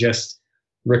 weeks and just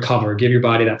recover, give your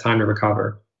body that time to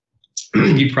recover.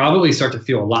 You probably start to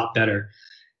feel a lot better.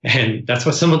 And that's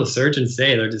what some of the surgeons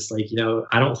say. They're just like,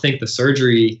 I don't think the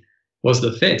surgery was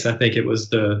the fix. I think it was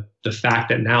the fact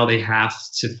that now they have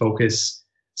to focus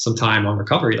some time on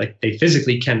recovery. Like they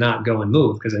physically cannot go and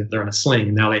move because they're in a sling,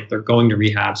 and now they're going to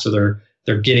rehab. So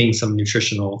they're getting some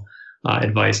nutritional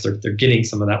advice. They're getting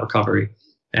some of that recovery.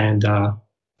 And,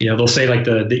 they'll say like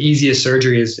the easiest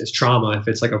surgery is trauma. If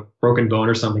it's like a broken bone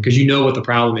or something, because what the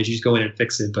problem is, you just go in and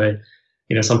fix it. But,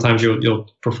 sometimes you'll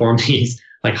perform these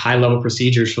like high level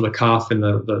procedures for the cuff and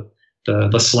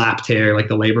the slap tear, like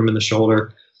the labrum in the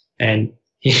shoulder. And,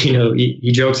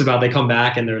 he jokes about, they come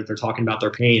back and they're talking about their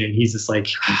pain, and he's just like,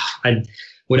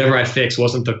 whatever I fixed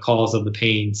wasn't the cause of the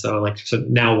pain. So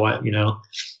now what,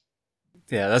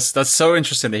 Yeah, that's so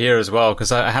interesting to hear as well,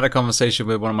 because I had a conversation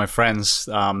with one of my friends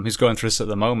who's going through this at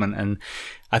the moment, and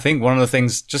I think one of the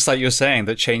things, just like you're saying,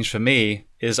 that changed for me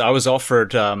is I was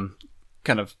offered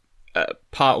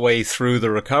part way through the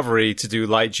recovery to do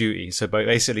light duty. So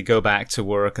basically go back to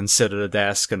work and sit at a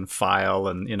desk and file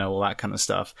and, all that kind of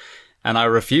stuff. And I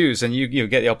refused, and you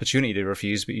get the opportunity to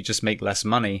refuse, but you just make less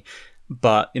money.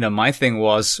 But, my thing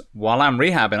was, while I'm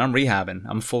rehabbing.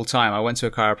 I'm full time. I went to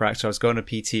a chiropractor. I was going to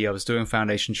PT. I was doing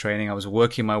foundation training. I was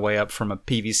working my way up from a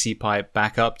PVC pipe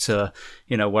back up to,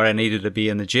 where I needed to be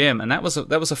in the gym. And that was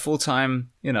a full time,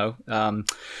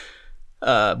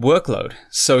 workload.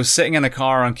 So sitting in a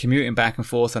car and commuting back and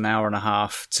forth an hour and a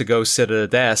half to go sit at a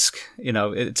desk,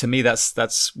 to me,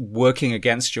 that's working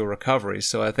against your recovery.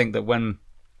 So I think that when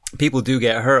people do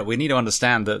get hurt, we need to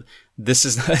understand that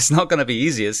it's not going to be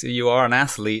easy. You are an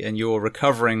athlete and you're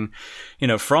recovering,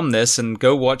 from this, and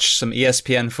go watch some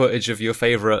ESPN footage of your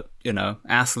favorite,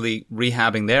 athlete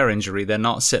rehabbing their injury. They're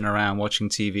not sitting around watching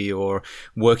TV or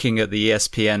working at the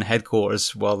ESPN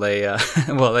headquarters while they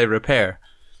repair.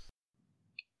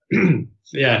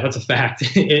 Yeah, that's a fact.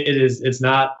 It's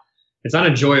not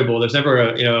enjoyable. There's never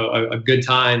a good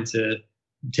time to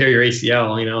tear your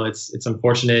ACL. It's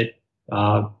unfortunate.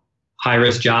 High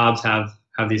risk jobs have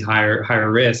these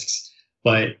higher risks,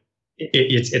 but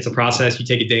it's a process. You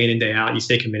take it day in and day out. You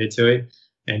stay committed to it,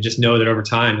 and just know that over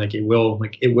time, it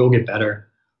will get better.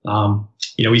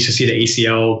 We used to see the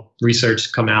ACL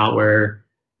research come out where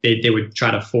they would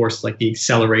try to force the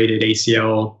accelerated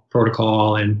ACL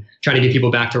protocol and try to get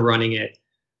people back to running it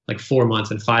 4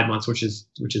 months and 5 months, which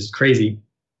is crazy.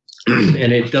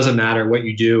 And it doesn't matter what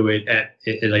you do at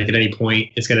any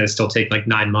point, it's going to still take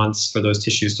 9 months for those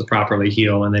tissues to properly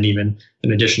heal. And then even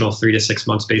an additional 3 to 6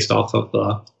 months based off of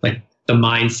the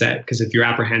mindset. Because if you're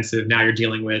apprehensive, now you're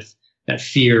dealing with that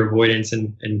fear, avoidance,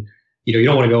 and you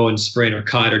don't want to go and sprint or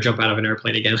cut or jump out of an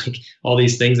airplane again. All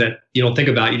these things that you don't think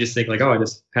about, you just think I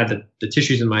just had the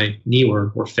tissues in my knee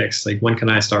were fixed. When can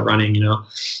I start running?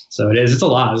 So it's a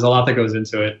lot. There's a lot that goes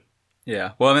into it.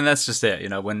 Yeah. Well, I mean, that's just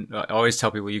it. When I always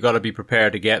tell people, you got to be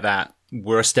prepared to get that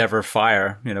worst ever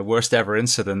fire, worst ever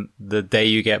incident the day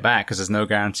you get back, because there's no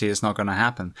guarantee it's not going to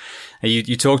happen. And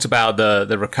you talked about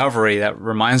the recovery. That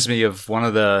reminds me of one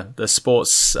of the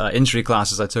sports injury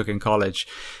classes I took in college.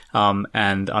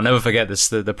 And I'll never forget this.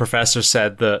 The professor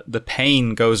said that the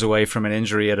pain goes away from an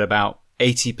injury at about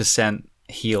 80%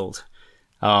 healed.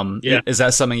 Is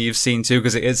that something you've seen too?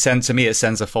 Because it sends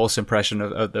a false impression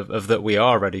of that we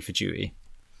are ready for duty.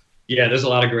 Yeah, there's a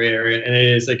lot of gray area, and it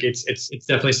is it's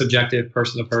definitely subjective,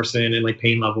 person to person, and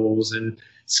pain levels and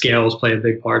scales play a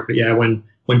big part. But yeah, when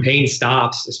pain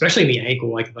stops, especially in the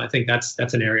ankle, I think that's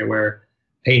an area where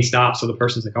pain stops. So the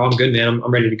person's oh, I'm good, man,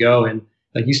 I'm ready to go. And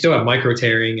you still have micro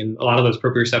tearing, and a lot of those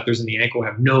proprioceptors in the ankle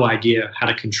have no idea how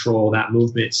to control that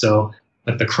movement. So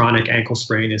the chronic ankle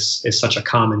sprain is such a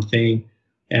common thing.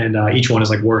 And each one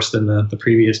is worse than the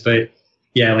previous. But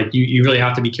yeah, you really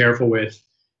have to be careful with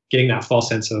getting that false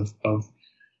sense of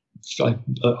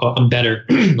I'm better.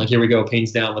 Here we go,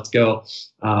 pain's down, let's go.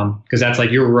 Because that's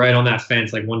you're right on that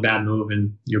fence. One bad move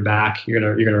and you're back. You're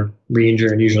gonna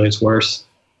re-injure, and usually it's worse.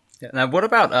 Yeah. Now, what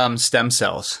about stem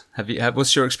cells?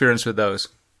 What's your experience with those?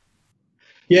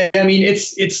 Yeah, I mean,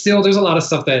 it's still, there's a lot of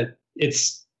stuff that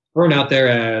it's thrown out there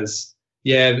as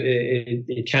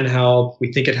it can help.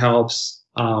 We think it helps.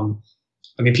 I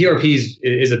mean, PRP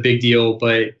is a big deal,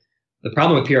 but the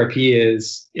problem with PRP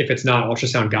is if it's not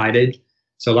ultrasound guided.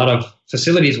 So a lot of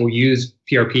facilities will use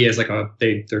PRP as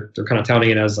they're kind of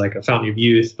touting it as a fountain of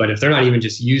youth. But if they're not even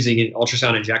just using an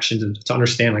ultrasound injection to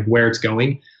understand where it's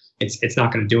going, it's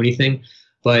not going to do anything.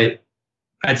 But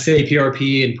I'd say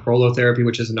PRP and prolotherapy,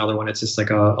 which is another one, it's just a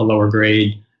lower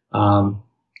grade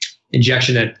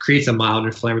injection that creates a mild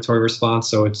inflammatory response.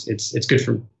 So it's good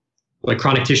for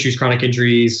chronic tissues, chronic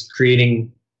injuries,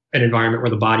 creating an environment where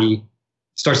the body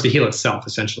starts to heal itself,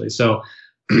 essentially. So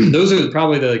those are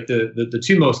probably the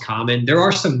two most common. There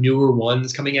are some newer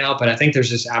ones coming out, but I think there's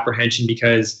just apprehension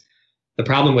because the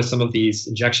problem with some of these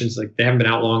injections, they haven't been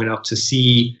out long enough to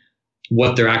see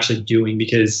what they're actually doing,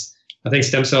 because I think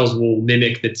stem cells will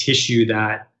mimic the tissue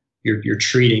that you're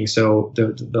treating. So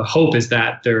the hope is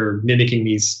that they're mimicking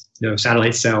these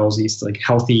satellite cells, these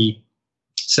healthy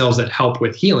cells that help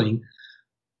with healing.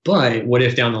 But what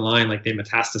if down the line, they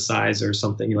metastasize or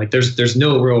something? There's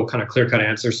no real kind of clear-cut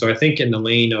answer. So I think in the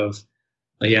lane of,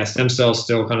 stem cells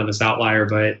still kind of this outlier,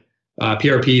 but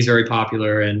PRP is very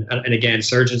popular. And again,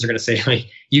 surgeons are going to say,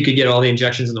 you could get all the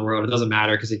injections in the world. It doesn't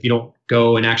matter, because if you don't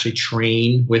go and actually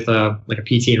train with a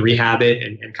PT and rehab it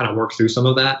and kind of work through some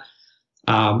of that,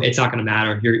 it's not going to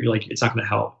matter. You're it's not going to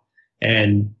help.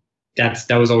 And that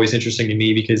was always interesting to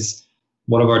me, because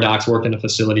one of our docs worked in a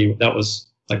facility that was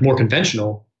more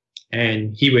conventional,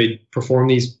 and he would perform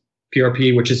these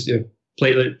PRP, which is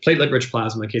platelet-rich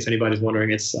plasma. In case anybody's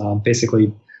wondering, it's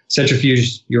basically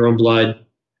centrifuge your own blood,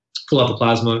 pull out the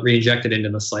plasma, re-inject it into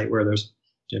the site where there's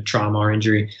trauma or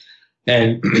injury.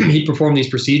 And he'd perform these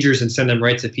procedures and send them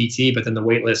right to PT, but then the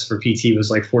wait list for PT was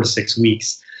 4 to 6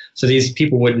 weeks. So these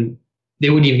people wouldn't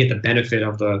even get the benefit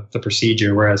of the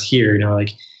procedure. Whereas here,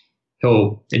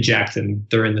 he'll inject and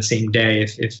they're in the same day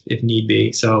if need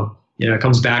be. So it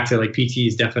comes back to PT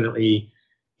is definitely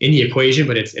in the equation,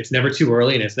 but it's never too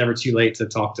early and it's never too late to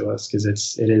talk to us, because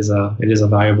it is a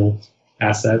valuable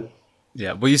asset.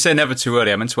 Yeah. Well, you say never too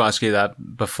early. I meant to ask you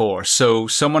that before. So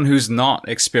someone who's not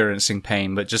experiencing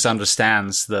pain, but just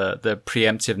understands the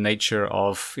preemptive nature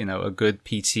of, a good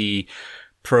PT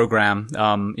program,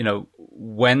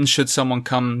 when should someone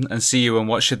come and see you, and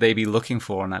what should they be looking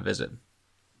for on that visit?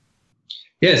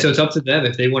 Yeah, so it's up to them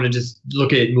if they want to just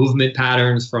look at movement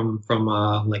patterns from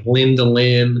limb to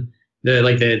limb.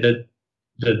 The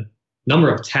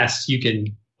number of tests you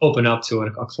can open up to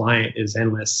a client is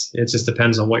endless. It just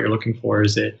depends on what you're looking for.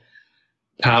 Is it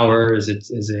power? Is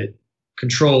it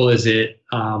control? Is it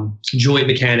joint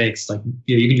mechanics? Like,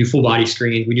 you can do full body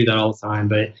screens. We do that all the time.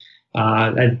 But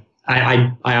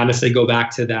I honestly go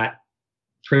back to that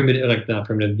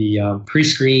the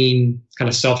pre-screen kind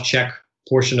of self-check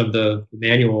portion of the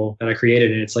manual that I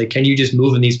created. And it's like, can you just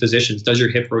move in these positions? Does your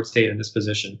hip rotate in this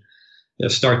position?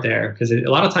 Start there. Because a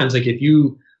lot of times, like, if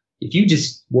you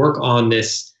just work on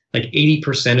this, like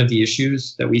 80% of the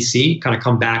issues that we see kind of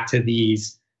come back to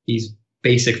these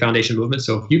basic foundation movements.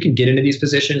 So if you can get into these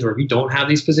positions, or if you don't have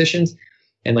these positions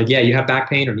and like, you have back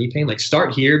pain or knee pain, like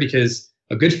start here, because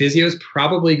a good physio is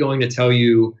probably going to tell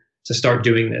you to start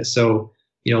doing this. So,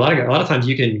 a lot of times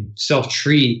you can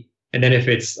self-treat. And then if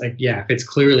it's like, if it's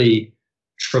clearly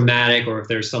traumatic, or if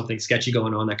there's something sketchy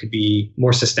going on that could be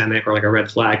more systemic or like a red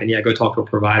flag, then go talk to a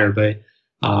provider. But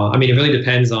it really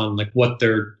depends on like what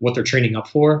they're training up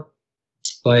for.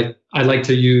 But I like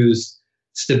to use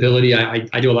stability.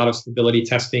 I do a lot of stability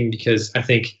testing, because I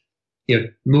think,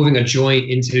 moving a joint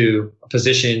into a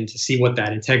position to see what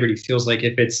that integrity feels like.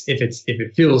 If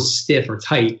it feels stiff or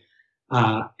tight,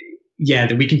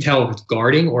 then we can tell if it's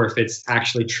guarding or if it's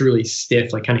actually truly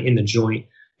stiff, like kind of in the joint.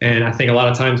 And I think a lot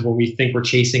of times when we think we're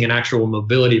chasing an actual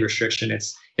mobility restriction,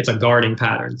 it's a guarding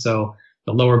pattern. So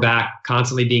the lower back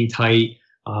constantly being tight,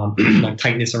 like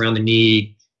tightness around the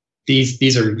knee.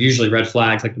 These are usually red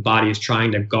flags, like the body is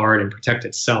trying to guard and protect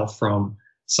itself from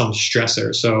some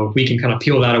stressor. So if we can kind of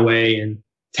peel that away and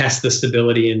test the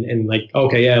stability and like,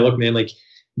 okay, look, man, like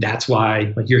that's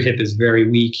why like your hip is very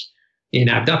weak in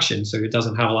abduction. So it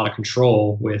doesn't have a lot of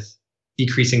control with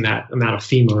decreasing that amount of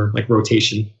femur like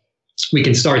rotation. We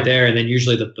can start there, and then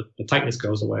usually the tightness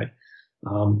goes away.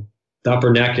 The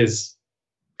upper neck is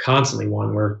constantly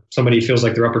one where somebody feels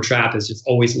like their upper trap is just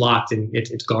always locked and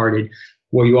it's guarded.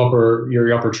 Where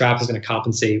your upper trap is going to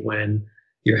compensate when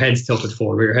your head's tilted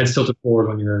forward, or your head's tilted forward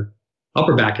when your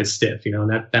upper back is stiff, and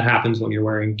that happens when you're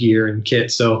wearing gear and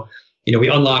kit. So, we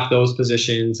unlock those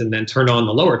positions and then turn on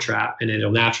the lower trap, and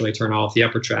it'll naturally turn off the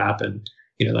upper trap. And,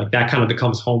 like that kind of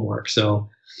becomes homework. So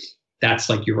that's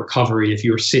like your recovery if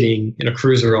you were sitting in a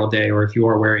cruiser all day, or if you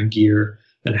are wearing gear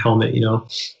and a helmet,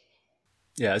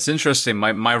 Yeah, it's interesting.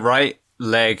 My right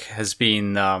leg has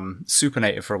been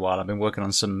supinated for a while. I've been working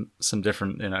on some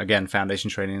different, again, foundation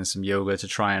training and some yoga to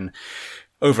try and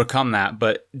overcome that.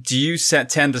 But do you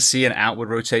tend to see an outward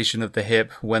rotation of the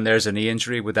hip when there's a knee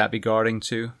injury? Would that be guarding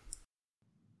too?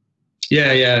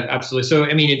 Yeah, absolutely. So,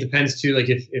 it depends too. Like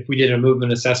if we did a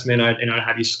movement assessment, I'd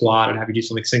have you squat, I'd have you do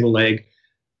some like single leg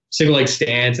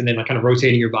stance, and then like kind of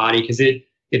rotating your body, because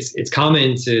it's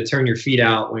common to turn your feet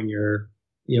out when your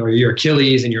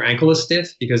Achilles and your ankle is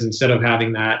stiff, because instead of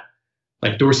having that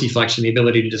like dorsiflexion, the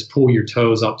ability to just pull your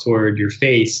toes up toward your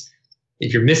face,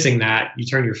 if you're missing that, you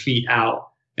turn your feet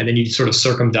out, and then you sort of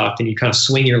circumduct and you kind of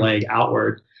swing your leg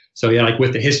outward. So like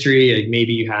with the history, like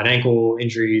maybe you had ankle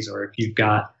injuries, or if you've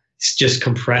got just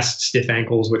compressed stiff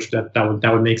ankles, which that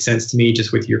would make sense to me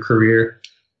just with your career.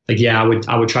 Like, I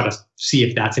would try to see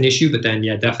if that's an issue, but then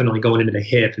definitely going into the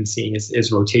hip and seeing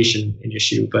is rotation an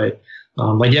issue. But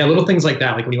little things like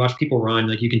that. Like when you watch people run,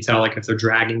 like you can tell like if they're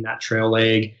dragging that trail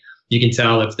leg, you can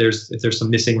tell if there's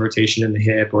some missing rotation in the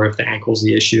hip, or if the ankle's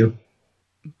the issue.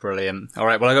 Brilliant. All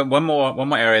right. Well, I got one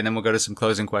more area, and then we'll go to some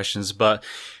closing questions. But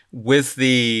with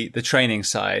the training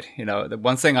side, the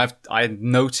one thing I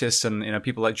noticed, and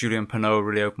people like Julian Pineau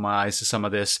really opened my eyes to some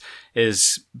of this,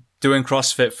 is doing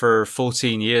CrossFit for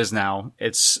 14 years now.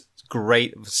 It's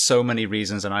great for so many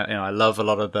reasons, and I love a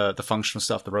lot of the functional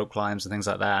stuff, the rope climbs and things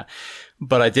like that.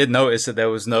 But I did notice that there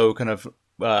was no kind of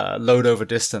load over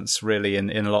distance really in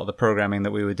a lot of the programming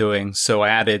that we were doing. So I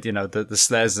added, the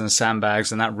sleds and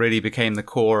sandbags, and that really became the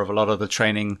core of a lot of the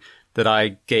training that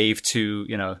I gave to,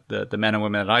 the men and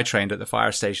women that I trained at the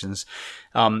fire stations.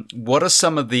 What are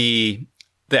some of the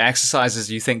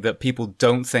exercises you think that people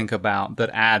don't think about that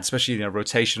add, especially,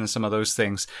 rotation and some of those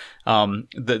things,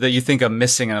 that you think are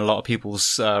missing in a lot of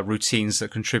people's routines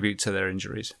that contribute to their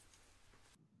injuries?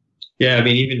 Yeah,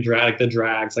 even the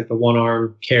drags, like the one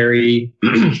arm carry,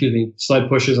 sled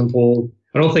pushes and pull.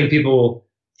 I don't think people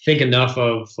think enough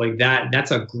of like that.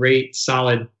 That's a great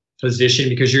solid position,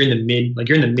 because you're in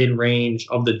the mid range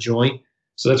of the joint.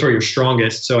 So that's where you're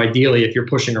strongest. So ideally, if you're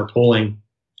pushing or pulling,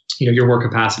 your work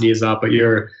capacity is up, but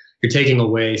you're taking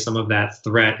away some of that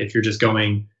threat if you're just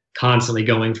constantly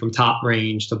going from top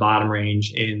range to bottom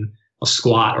range in a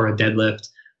squat or a deadlift.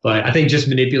 But I think just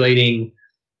manipulating,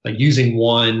 like using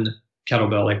one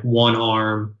kettlebell, like one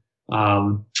arm,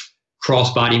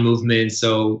 cross body movements.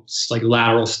 So like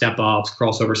lateral step ups,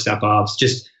 crossover step ups,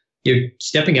 just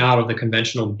stepping out of the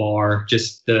conventional bar,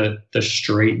 just the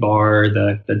straight bar,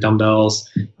 the dumbbells.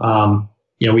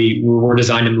 we were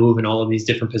designed to move in all of these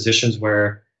different positions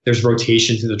where there's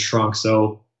rotation through the trunk.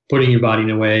 So putting your body in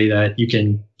a way that you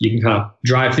can kind of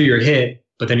drive through your hip,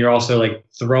 but then you're also like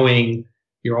throwing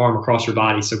your arm across your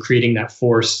body. So creating that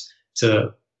force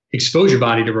to expose your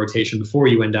body to rotation before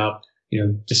you end up,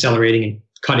 decelerating and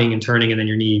cutting and turning, and then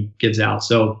your knee gives out.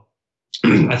 So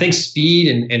I think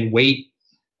speed and weight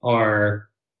are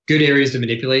good areas to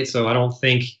manipulate. So I don't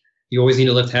think you always need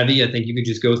to lift heavy. I think you could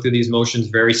just go through these motions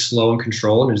very slow and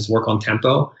controlled and just work on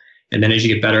tempo. And then as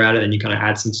you get better at it, then you kind of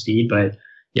add some speed. But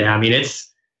yeah, I mean,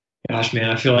 gosh, man,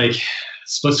 I feel like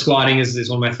split squatting is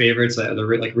one of my favorites.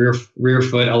 The rear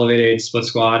foot elevated split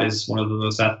squat is one of the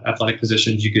most athletic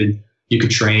positions you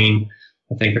could train.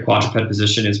 I think the quadruped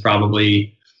position is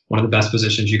probably one of the best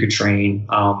positions you could train.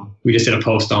 We just did a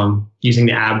post on using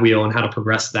the ab wheel and how to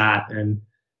progress that. And,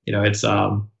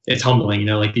 it's humbling,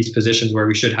 like these positions where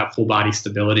we should have full body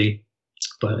stability.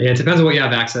 But yeah, it depends on what you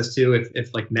have access to.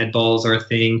 If like med balls are a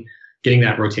thing, getting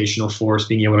that rotational force,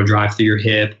 being able to drive through your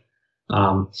hip.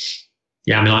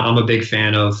 Yeah, I mean, I'm a big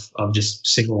fan of just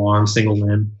single arm, single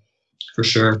limb, for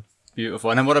sure.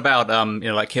 Beautiful. And then what about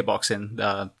like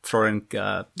kickboxing, throwing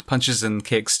punches and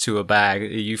kicks to a bag? Are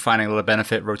you finding a lot of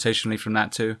benefit rotationally from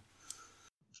that too?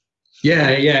 Yeah,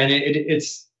 and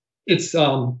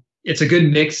it's a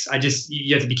good mix.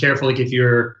 You have to be careful, like if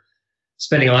you're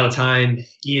spending a lot of time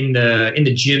in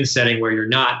the gym setting where you're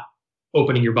not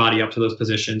opening your body up to those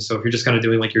positions. So if you're just kind of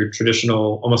doing like your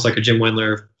traditional, almost like a Jim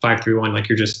Wendler 5-3-1, like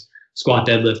you're just squat,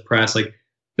 deadlift, press, like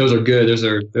those are good. Those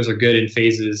are good in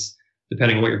phases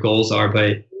depending on what your goals are.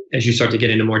 But as you start to get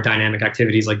into more dynamic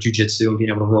activities like jujitsu and being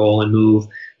able to roll and move,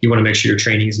 you want to make sure your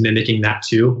training is mimicking that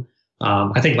too.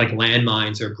 I think like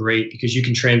landmines are great because you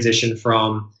can transition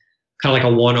from kind of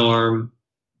like a one arm.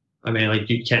 I mean, like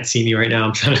you can't see me right now.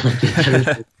 I'm trying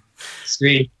to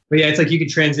screen, but yeah, it's like you can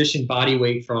transition body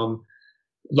weight from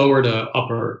lower to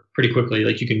upper pretty quickly.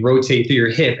 Like you can rotate through your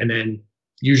hip and then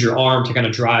use your arm to kind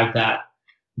of drive that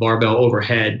barbell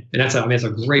overhead. And it's a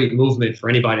great movement for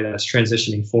anybody that's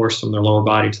transitioning force from their lower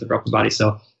body to the upper body.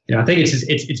 So, I think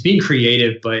it's being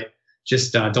creative, but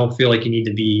just don't feel like you need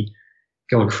to be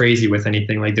going crazy with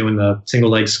anything, like doing the single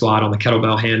leg squat on the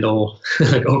kettlebell handle,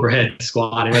 like overhead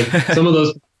squat. And like some of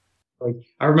those, like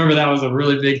I remember that was a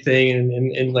really big thing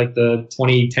in like the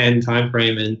 2010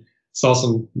 timeframe, and saw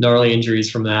some gnarly injuries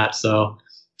from that. So,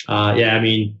 yeah, I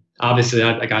mean, obviously,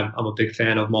 I'm a big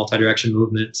fan of multi-direction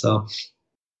movement. So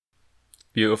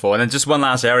beautiful. And then just one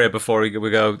last area before we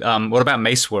go. What about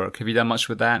mace work? Have you done much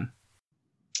with that?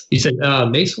 You said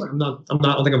mace work? I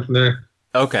don't think I'm familiar.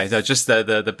 Okay, so just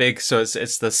the big. So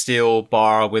it's the steel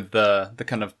bar with the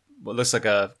kind of what looks like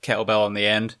a kettlebell on the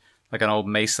end, like an old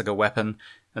mace, like a weapon,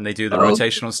 and they do the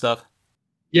rotational stuff.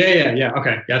 Yeah.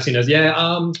 Okay. Yeah, I've seen those.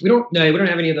 Yeah. We don't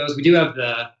have any of those. We do have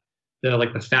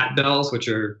the fat bells, which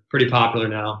are pretty popular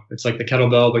now. It's like the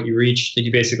kettlebell, but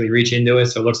you basically reach into it.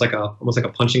 So it looks like almost like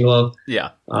a punching glove.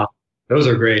 Yeah. Those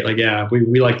are great. Like, yeah,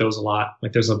 we like those a lot.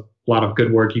 Like there's a lot of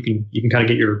good work. You can kind of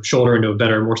get your shoulder into a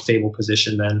better, more stable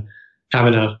position than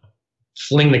having to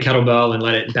fling the kettlebell and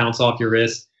let it bounce off your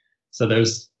wrist. So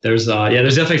there's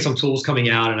definitely some tools coming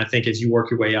out. And I think as you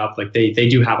work your way up, like they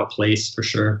do have a place for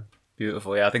sure.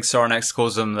 Beautiful. Yeah, I think Sorinex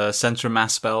calls them the center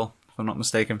mass bell, if I'm not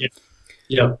mistaken.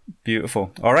 Yeah.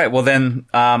 Beautiful. All right. Well, then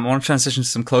I want to transition to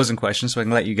some closing questions so I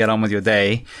can let you get on with your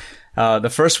day. The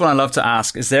first one I love to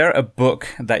ask, is there a book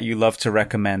that you love to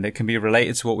recommend? It can be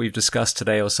related to what we've discussed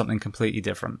today or something completely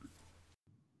different.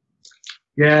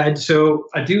 Yeah. So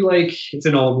I do like, it's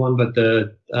an old one, but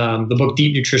the book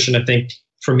Deep Nutrition, I think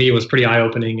for me was pretty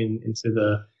eye-opening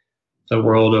into the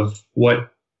world of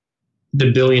what the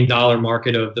 $1 billion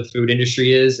market of the food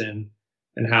industry is and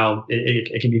how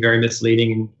it can be very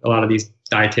misleading in a lot of these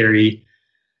dietary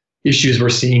issues we're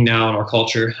seeing now in our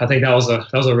culture. I think that was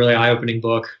a really eye-opening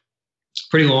book.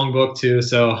 Pretty long book too,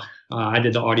 so I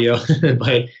did the audio,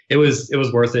 but it was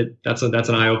worth it. That's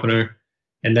an eye-opener.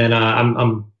 And then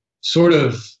I'm sort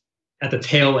of at the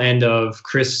tail end of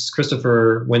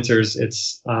Christopher Winter's.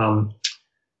 It's oh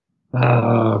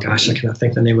gosh, I cannot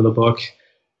think the name of the book,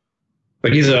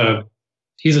 but he's a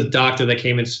doctor that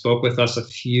came and spoke with us a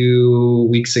few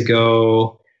weeks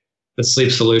ago, The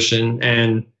Sleep Solution.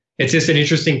 And it's just an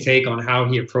interesting take on how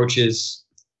he approaches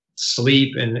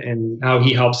sleep and how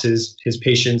he helps his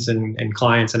patients and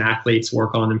clients and athletes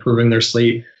work on improving their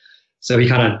sleep. So he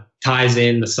kind of ties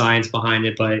in the science behind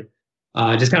it, but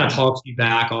just kind of talks you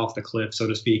back off the cliff, so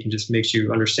to speak, and just makes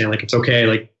you understand, like, it's okay.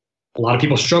 Like, a lot of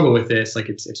people struggle with this. Like,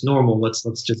 it's normal. Let's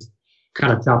just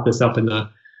kind of chop this up into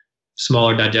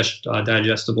smaller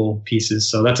digestible pieces.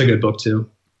 So that's a good book too.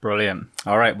 Brilliant.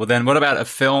 All right. Well, then what about a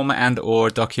film and or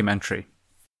documentary?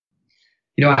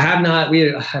 I have not.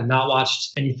 We have not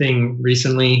watched anything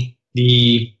recently.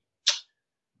 I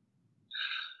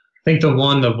think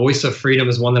the Voice of Freedom,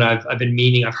 is one that I've been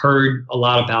meaning. I've heard a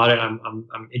lot about it.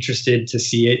 I'm interested to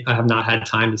see it. I have not had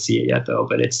time to see it yet though.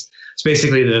 But it's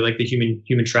basically the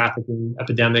human trafficking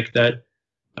epidemic that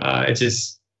it's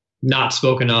just not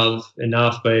spoken of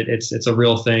enough. But it's a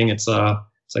real thing. It's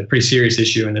like a pretty serious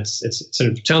issue, and it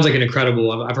sounds like an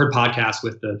incredible. I've heard podcasts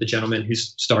with the gentleman who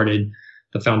started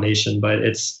the foundation, but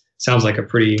sounds like a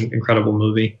pretty incredible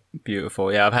movie.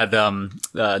 Beautiful. Yeah, I've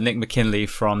had Nick McKinley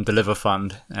from Deliver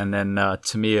Fund, and then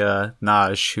Tamia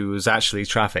Naj, who was actually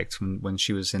trafficked when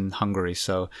she was in Hungary.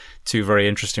 So two very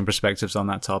interesting perspectives on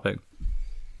that topic.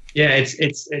 Yeah,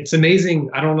 it's amazing.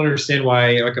 I don't understand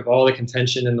why, like, of all the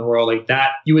contention in the world, like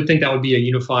that, you would think that would be a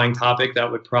unifying topic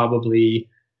that would probably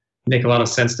make a lot of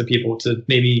sense to people to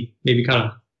maybe kind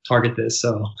of target this.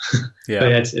 So yeah, but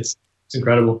yeah, it's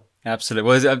incredible. Absolutely.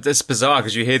 Well, it's bizarre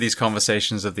because you hear these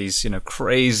conversations of these,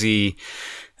 crazy,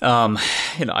 I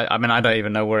mean, I don't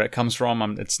even know where it comes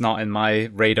from. It's not in my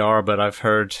radar, but I've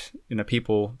heard,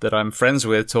 people that I'm friends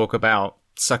with talk about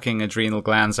sucking adrenal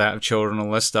glands out of children,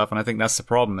 all this stuff. And I think that's the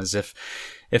problem, is if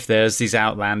there's these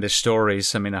outlandish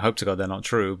stories, I mean, I hope to God they're not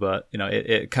true, but,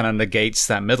 it kind of negates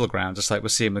that middle ground, just like we're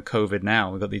seeing with COVID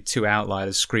now. We've got the two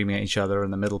outliers screaming at each other,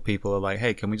 and the middle people are like,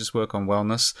 hey, can we just work on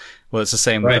wellness? Well, it's the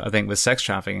same, right. I think, with sex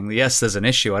trafficking. Yes, there's an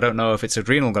issue. I don't know if it's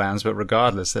adrenal glands, but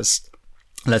regardless, let's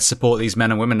support these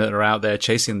men and women that are out there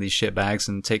chasing these shit bags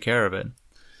and take care of it.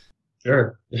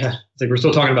 Sure. Yeah. It's like we're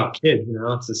still talking about kids,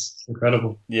 it's just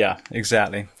incredible. Yeah,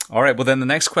 exactly. All right. Well, then the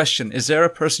next question, is there a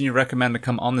person you recommend to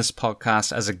come on this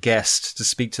podcast as a guest to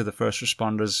speak to the first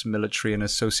responders, military, and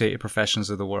associated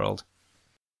professions of the world?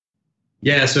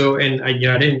 Yeah. So, and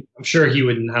I'm sure he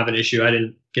wouldn't have an issue. I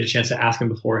didn't get a chance to ask him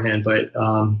beforehand, but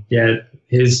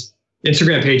his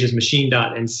Instagram page is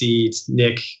machine.nc. It's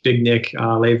Big Nick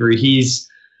Lavery.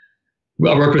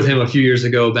 I worked with him a few years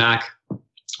ago back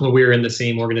when we were in the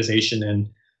same organization, and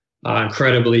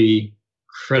incredibly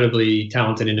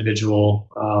talented individual.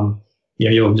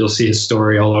 You'll see his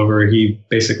story all over. He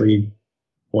basically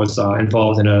was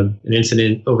involved in an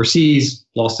incident overseas,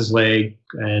 lost his leg,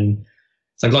 and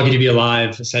it's like lucky to be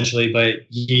alive, essentially. But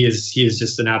he is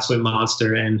just an absolute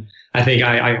monster, and I think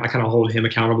I kind of hold him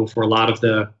accountable for a lot of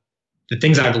the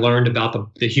things I've learned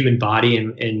about the human body,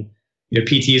 and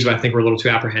PTs, I think we're a little too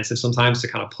apprehensive sometimes to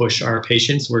kind of push our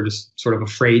patients. We're just sort of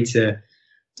afraid to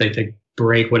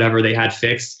break whatever they had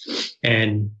fixed.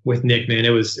 And with Nick, man, it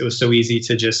was so easy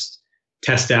to just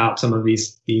test out some of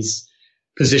these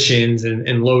positions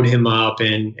and load him up.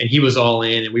 And he was all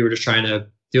in, and we were just trying to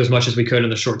do as much as we could in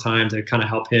the short time to kind of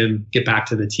help him get back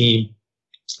to the team.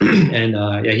 And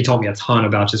he taught me a ton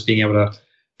about just being able to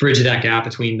bridge that gap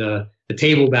between the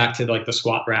table back to like the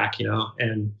squat rack,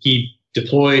 and he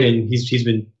deployed, and he's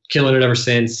been killing it ever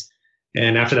since.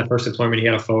 And after that first deployment, he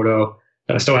had a photo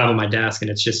that I still have on my desk, and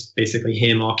it's just basically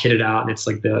him all kitted out, and it's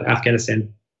like the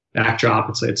Afghanistan backdrop.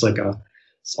 It's like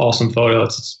it's awesome photo.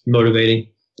 It's motivating.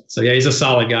 So yeah, he's a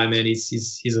solid guy, man.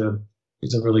 He's a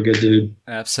really good dude.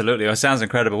 Absolutely. It sounds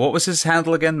incredible. What was his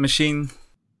handle again? Machine.nc.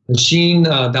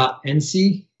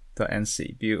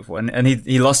 .nc. Beautiful. And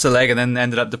he lost a leg and then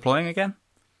ended up deploying again?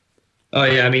 Oh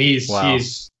yeah, I mean he's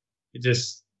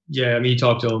just. Yeah, I mean, you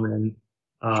talk to him, and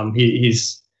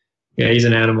he's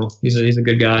an animal. He's a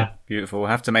good guy. Beautiful. We'll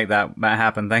have to make that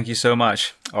happen. Thank you so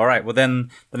much. All right. Well,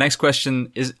 then the next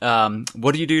question is,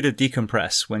 what do you do to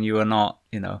decompress when you are not,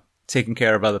 taking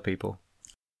care of other people?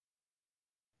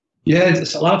 Yeah,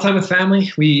 it's a lot of time with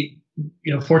family. We,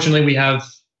 fortunately, we have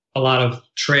a lot of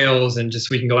trails, and just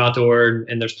we can go outdoor,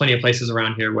 and there's plenty of places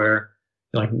around here where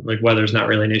like weather's not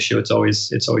really an issue. It's always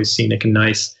scenic and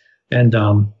nice. And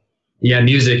yeah,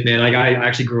 music, man. Like I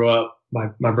actually grew up.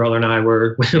 My brother and I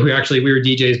were we were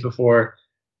DJs before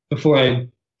I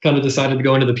kind of decided to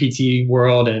go into the PT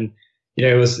world, and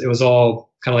it was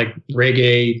all kind of like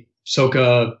reggae,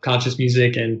 soca, conscious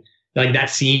music, and like that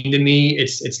scene to me,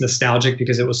 it's nostalgic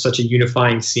because it was such a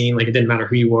unifying scene. Like it didn't matter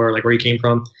who you were, like where you came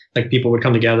from. Like people would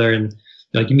come together, and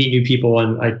like you meet new people,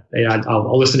 and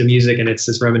I'll listen to music, and it's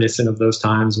just reminiscent of those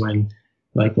times when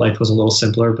like life was a little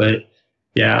simpler. But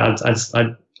yeah,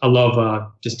 I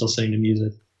love just listening to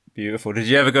music. Beautiful. Did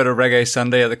you ever go to Reggae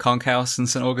Sunday at the Conch House in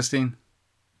St. Augustine?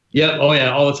 Yep. Oh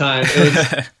yeah, all the time.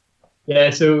 Yeah.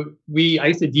 So I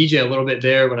used to DJ a little bit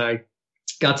there when I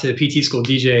got to PT school.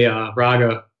 DJ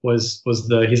Raga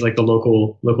he's like the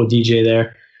local DJ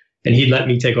there, and he'd let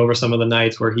me take over some of the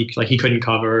nights where he couldn't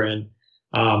cover, and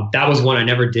that was one I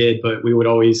never did, but we would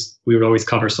always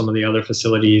cover some of the other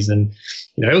facilities, and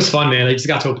it was fun, man. I just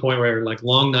got to a point where like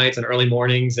long nights and early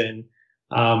mornings, and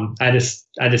I just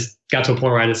got to a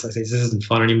point where I say, this isn't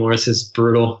fun anymore. This is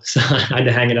brutal. So I had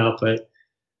to hang it up. But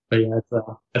yeah,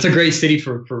 it's a great city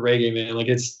for reggae, man. Like,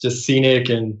 it's just scenic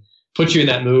and puts you in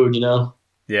that mood, you know?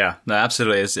 Yeah, no,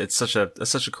 absolutely. It's such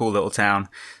a cool little town.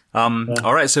 Yeah.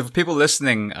 All right. So for people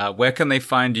listening, where can they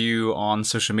find you on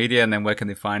social media, and then where can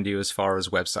they find you as far as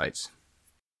websites?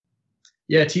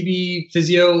 Yeah, TB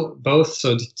Physio, both.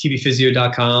 So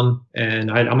tbphysio.com,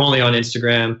 and I'm only on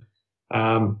Instagram.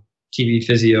 TB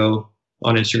Physio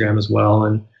on Instagram as well.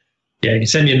 And yeah, you can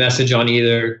send me a message on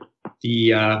either.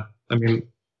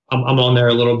 I'm on there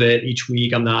a little bit each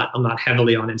week. I'm not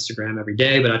heavily on Instagram every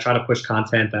day, but I try to push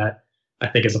content that I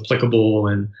think is applicable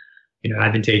and, you know,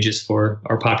 advantageous for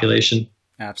our population.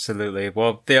 Absolutely.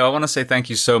 Well, Theo, I want to say thank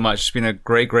you so much. It's been a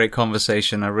great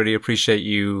conversation. I really appreciate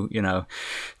you,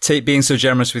 being so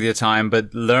generous with your time,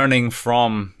 but learning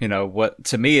from, what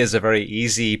to me is a very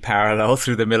easy parallel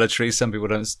through the military. Some people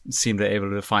don't seem to be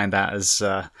able to find that as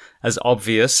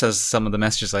obvious as some of the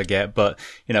messages I get. But,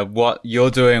 what you're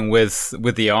doing with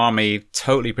the Army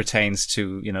totally pertains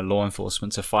to, law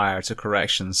enforcement, to fire, to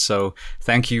corrections. So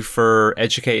thank you for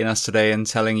educating us today and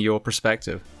telling your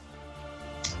perspective.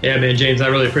 Yeah, man, James, I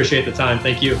really appreciate the time.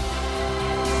 Thank you.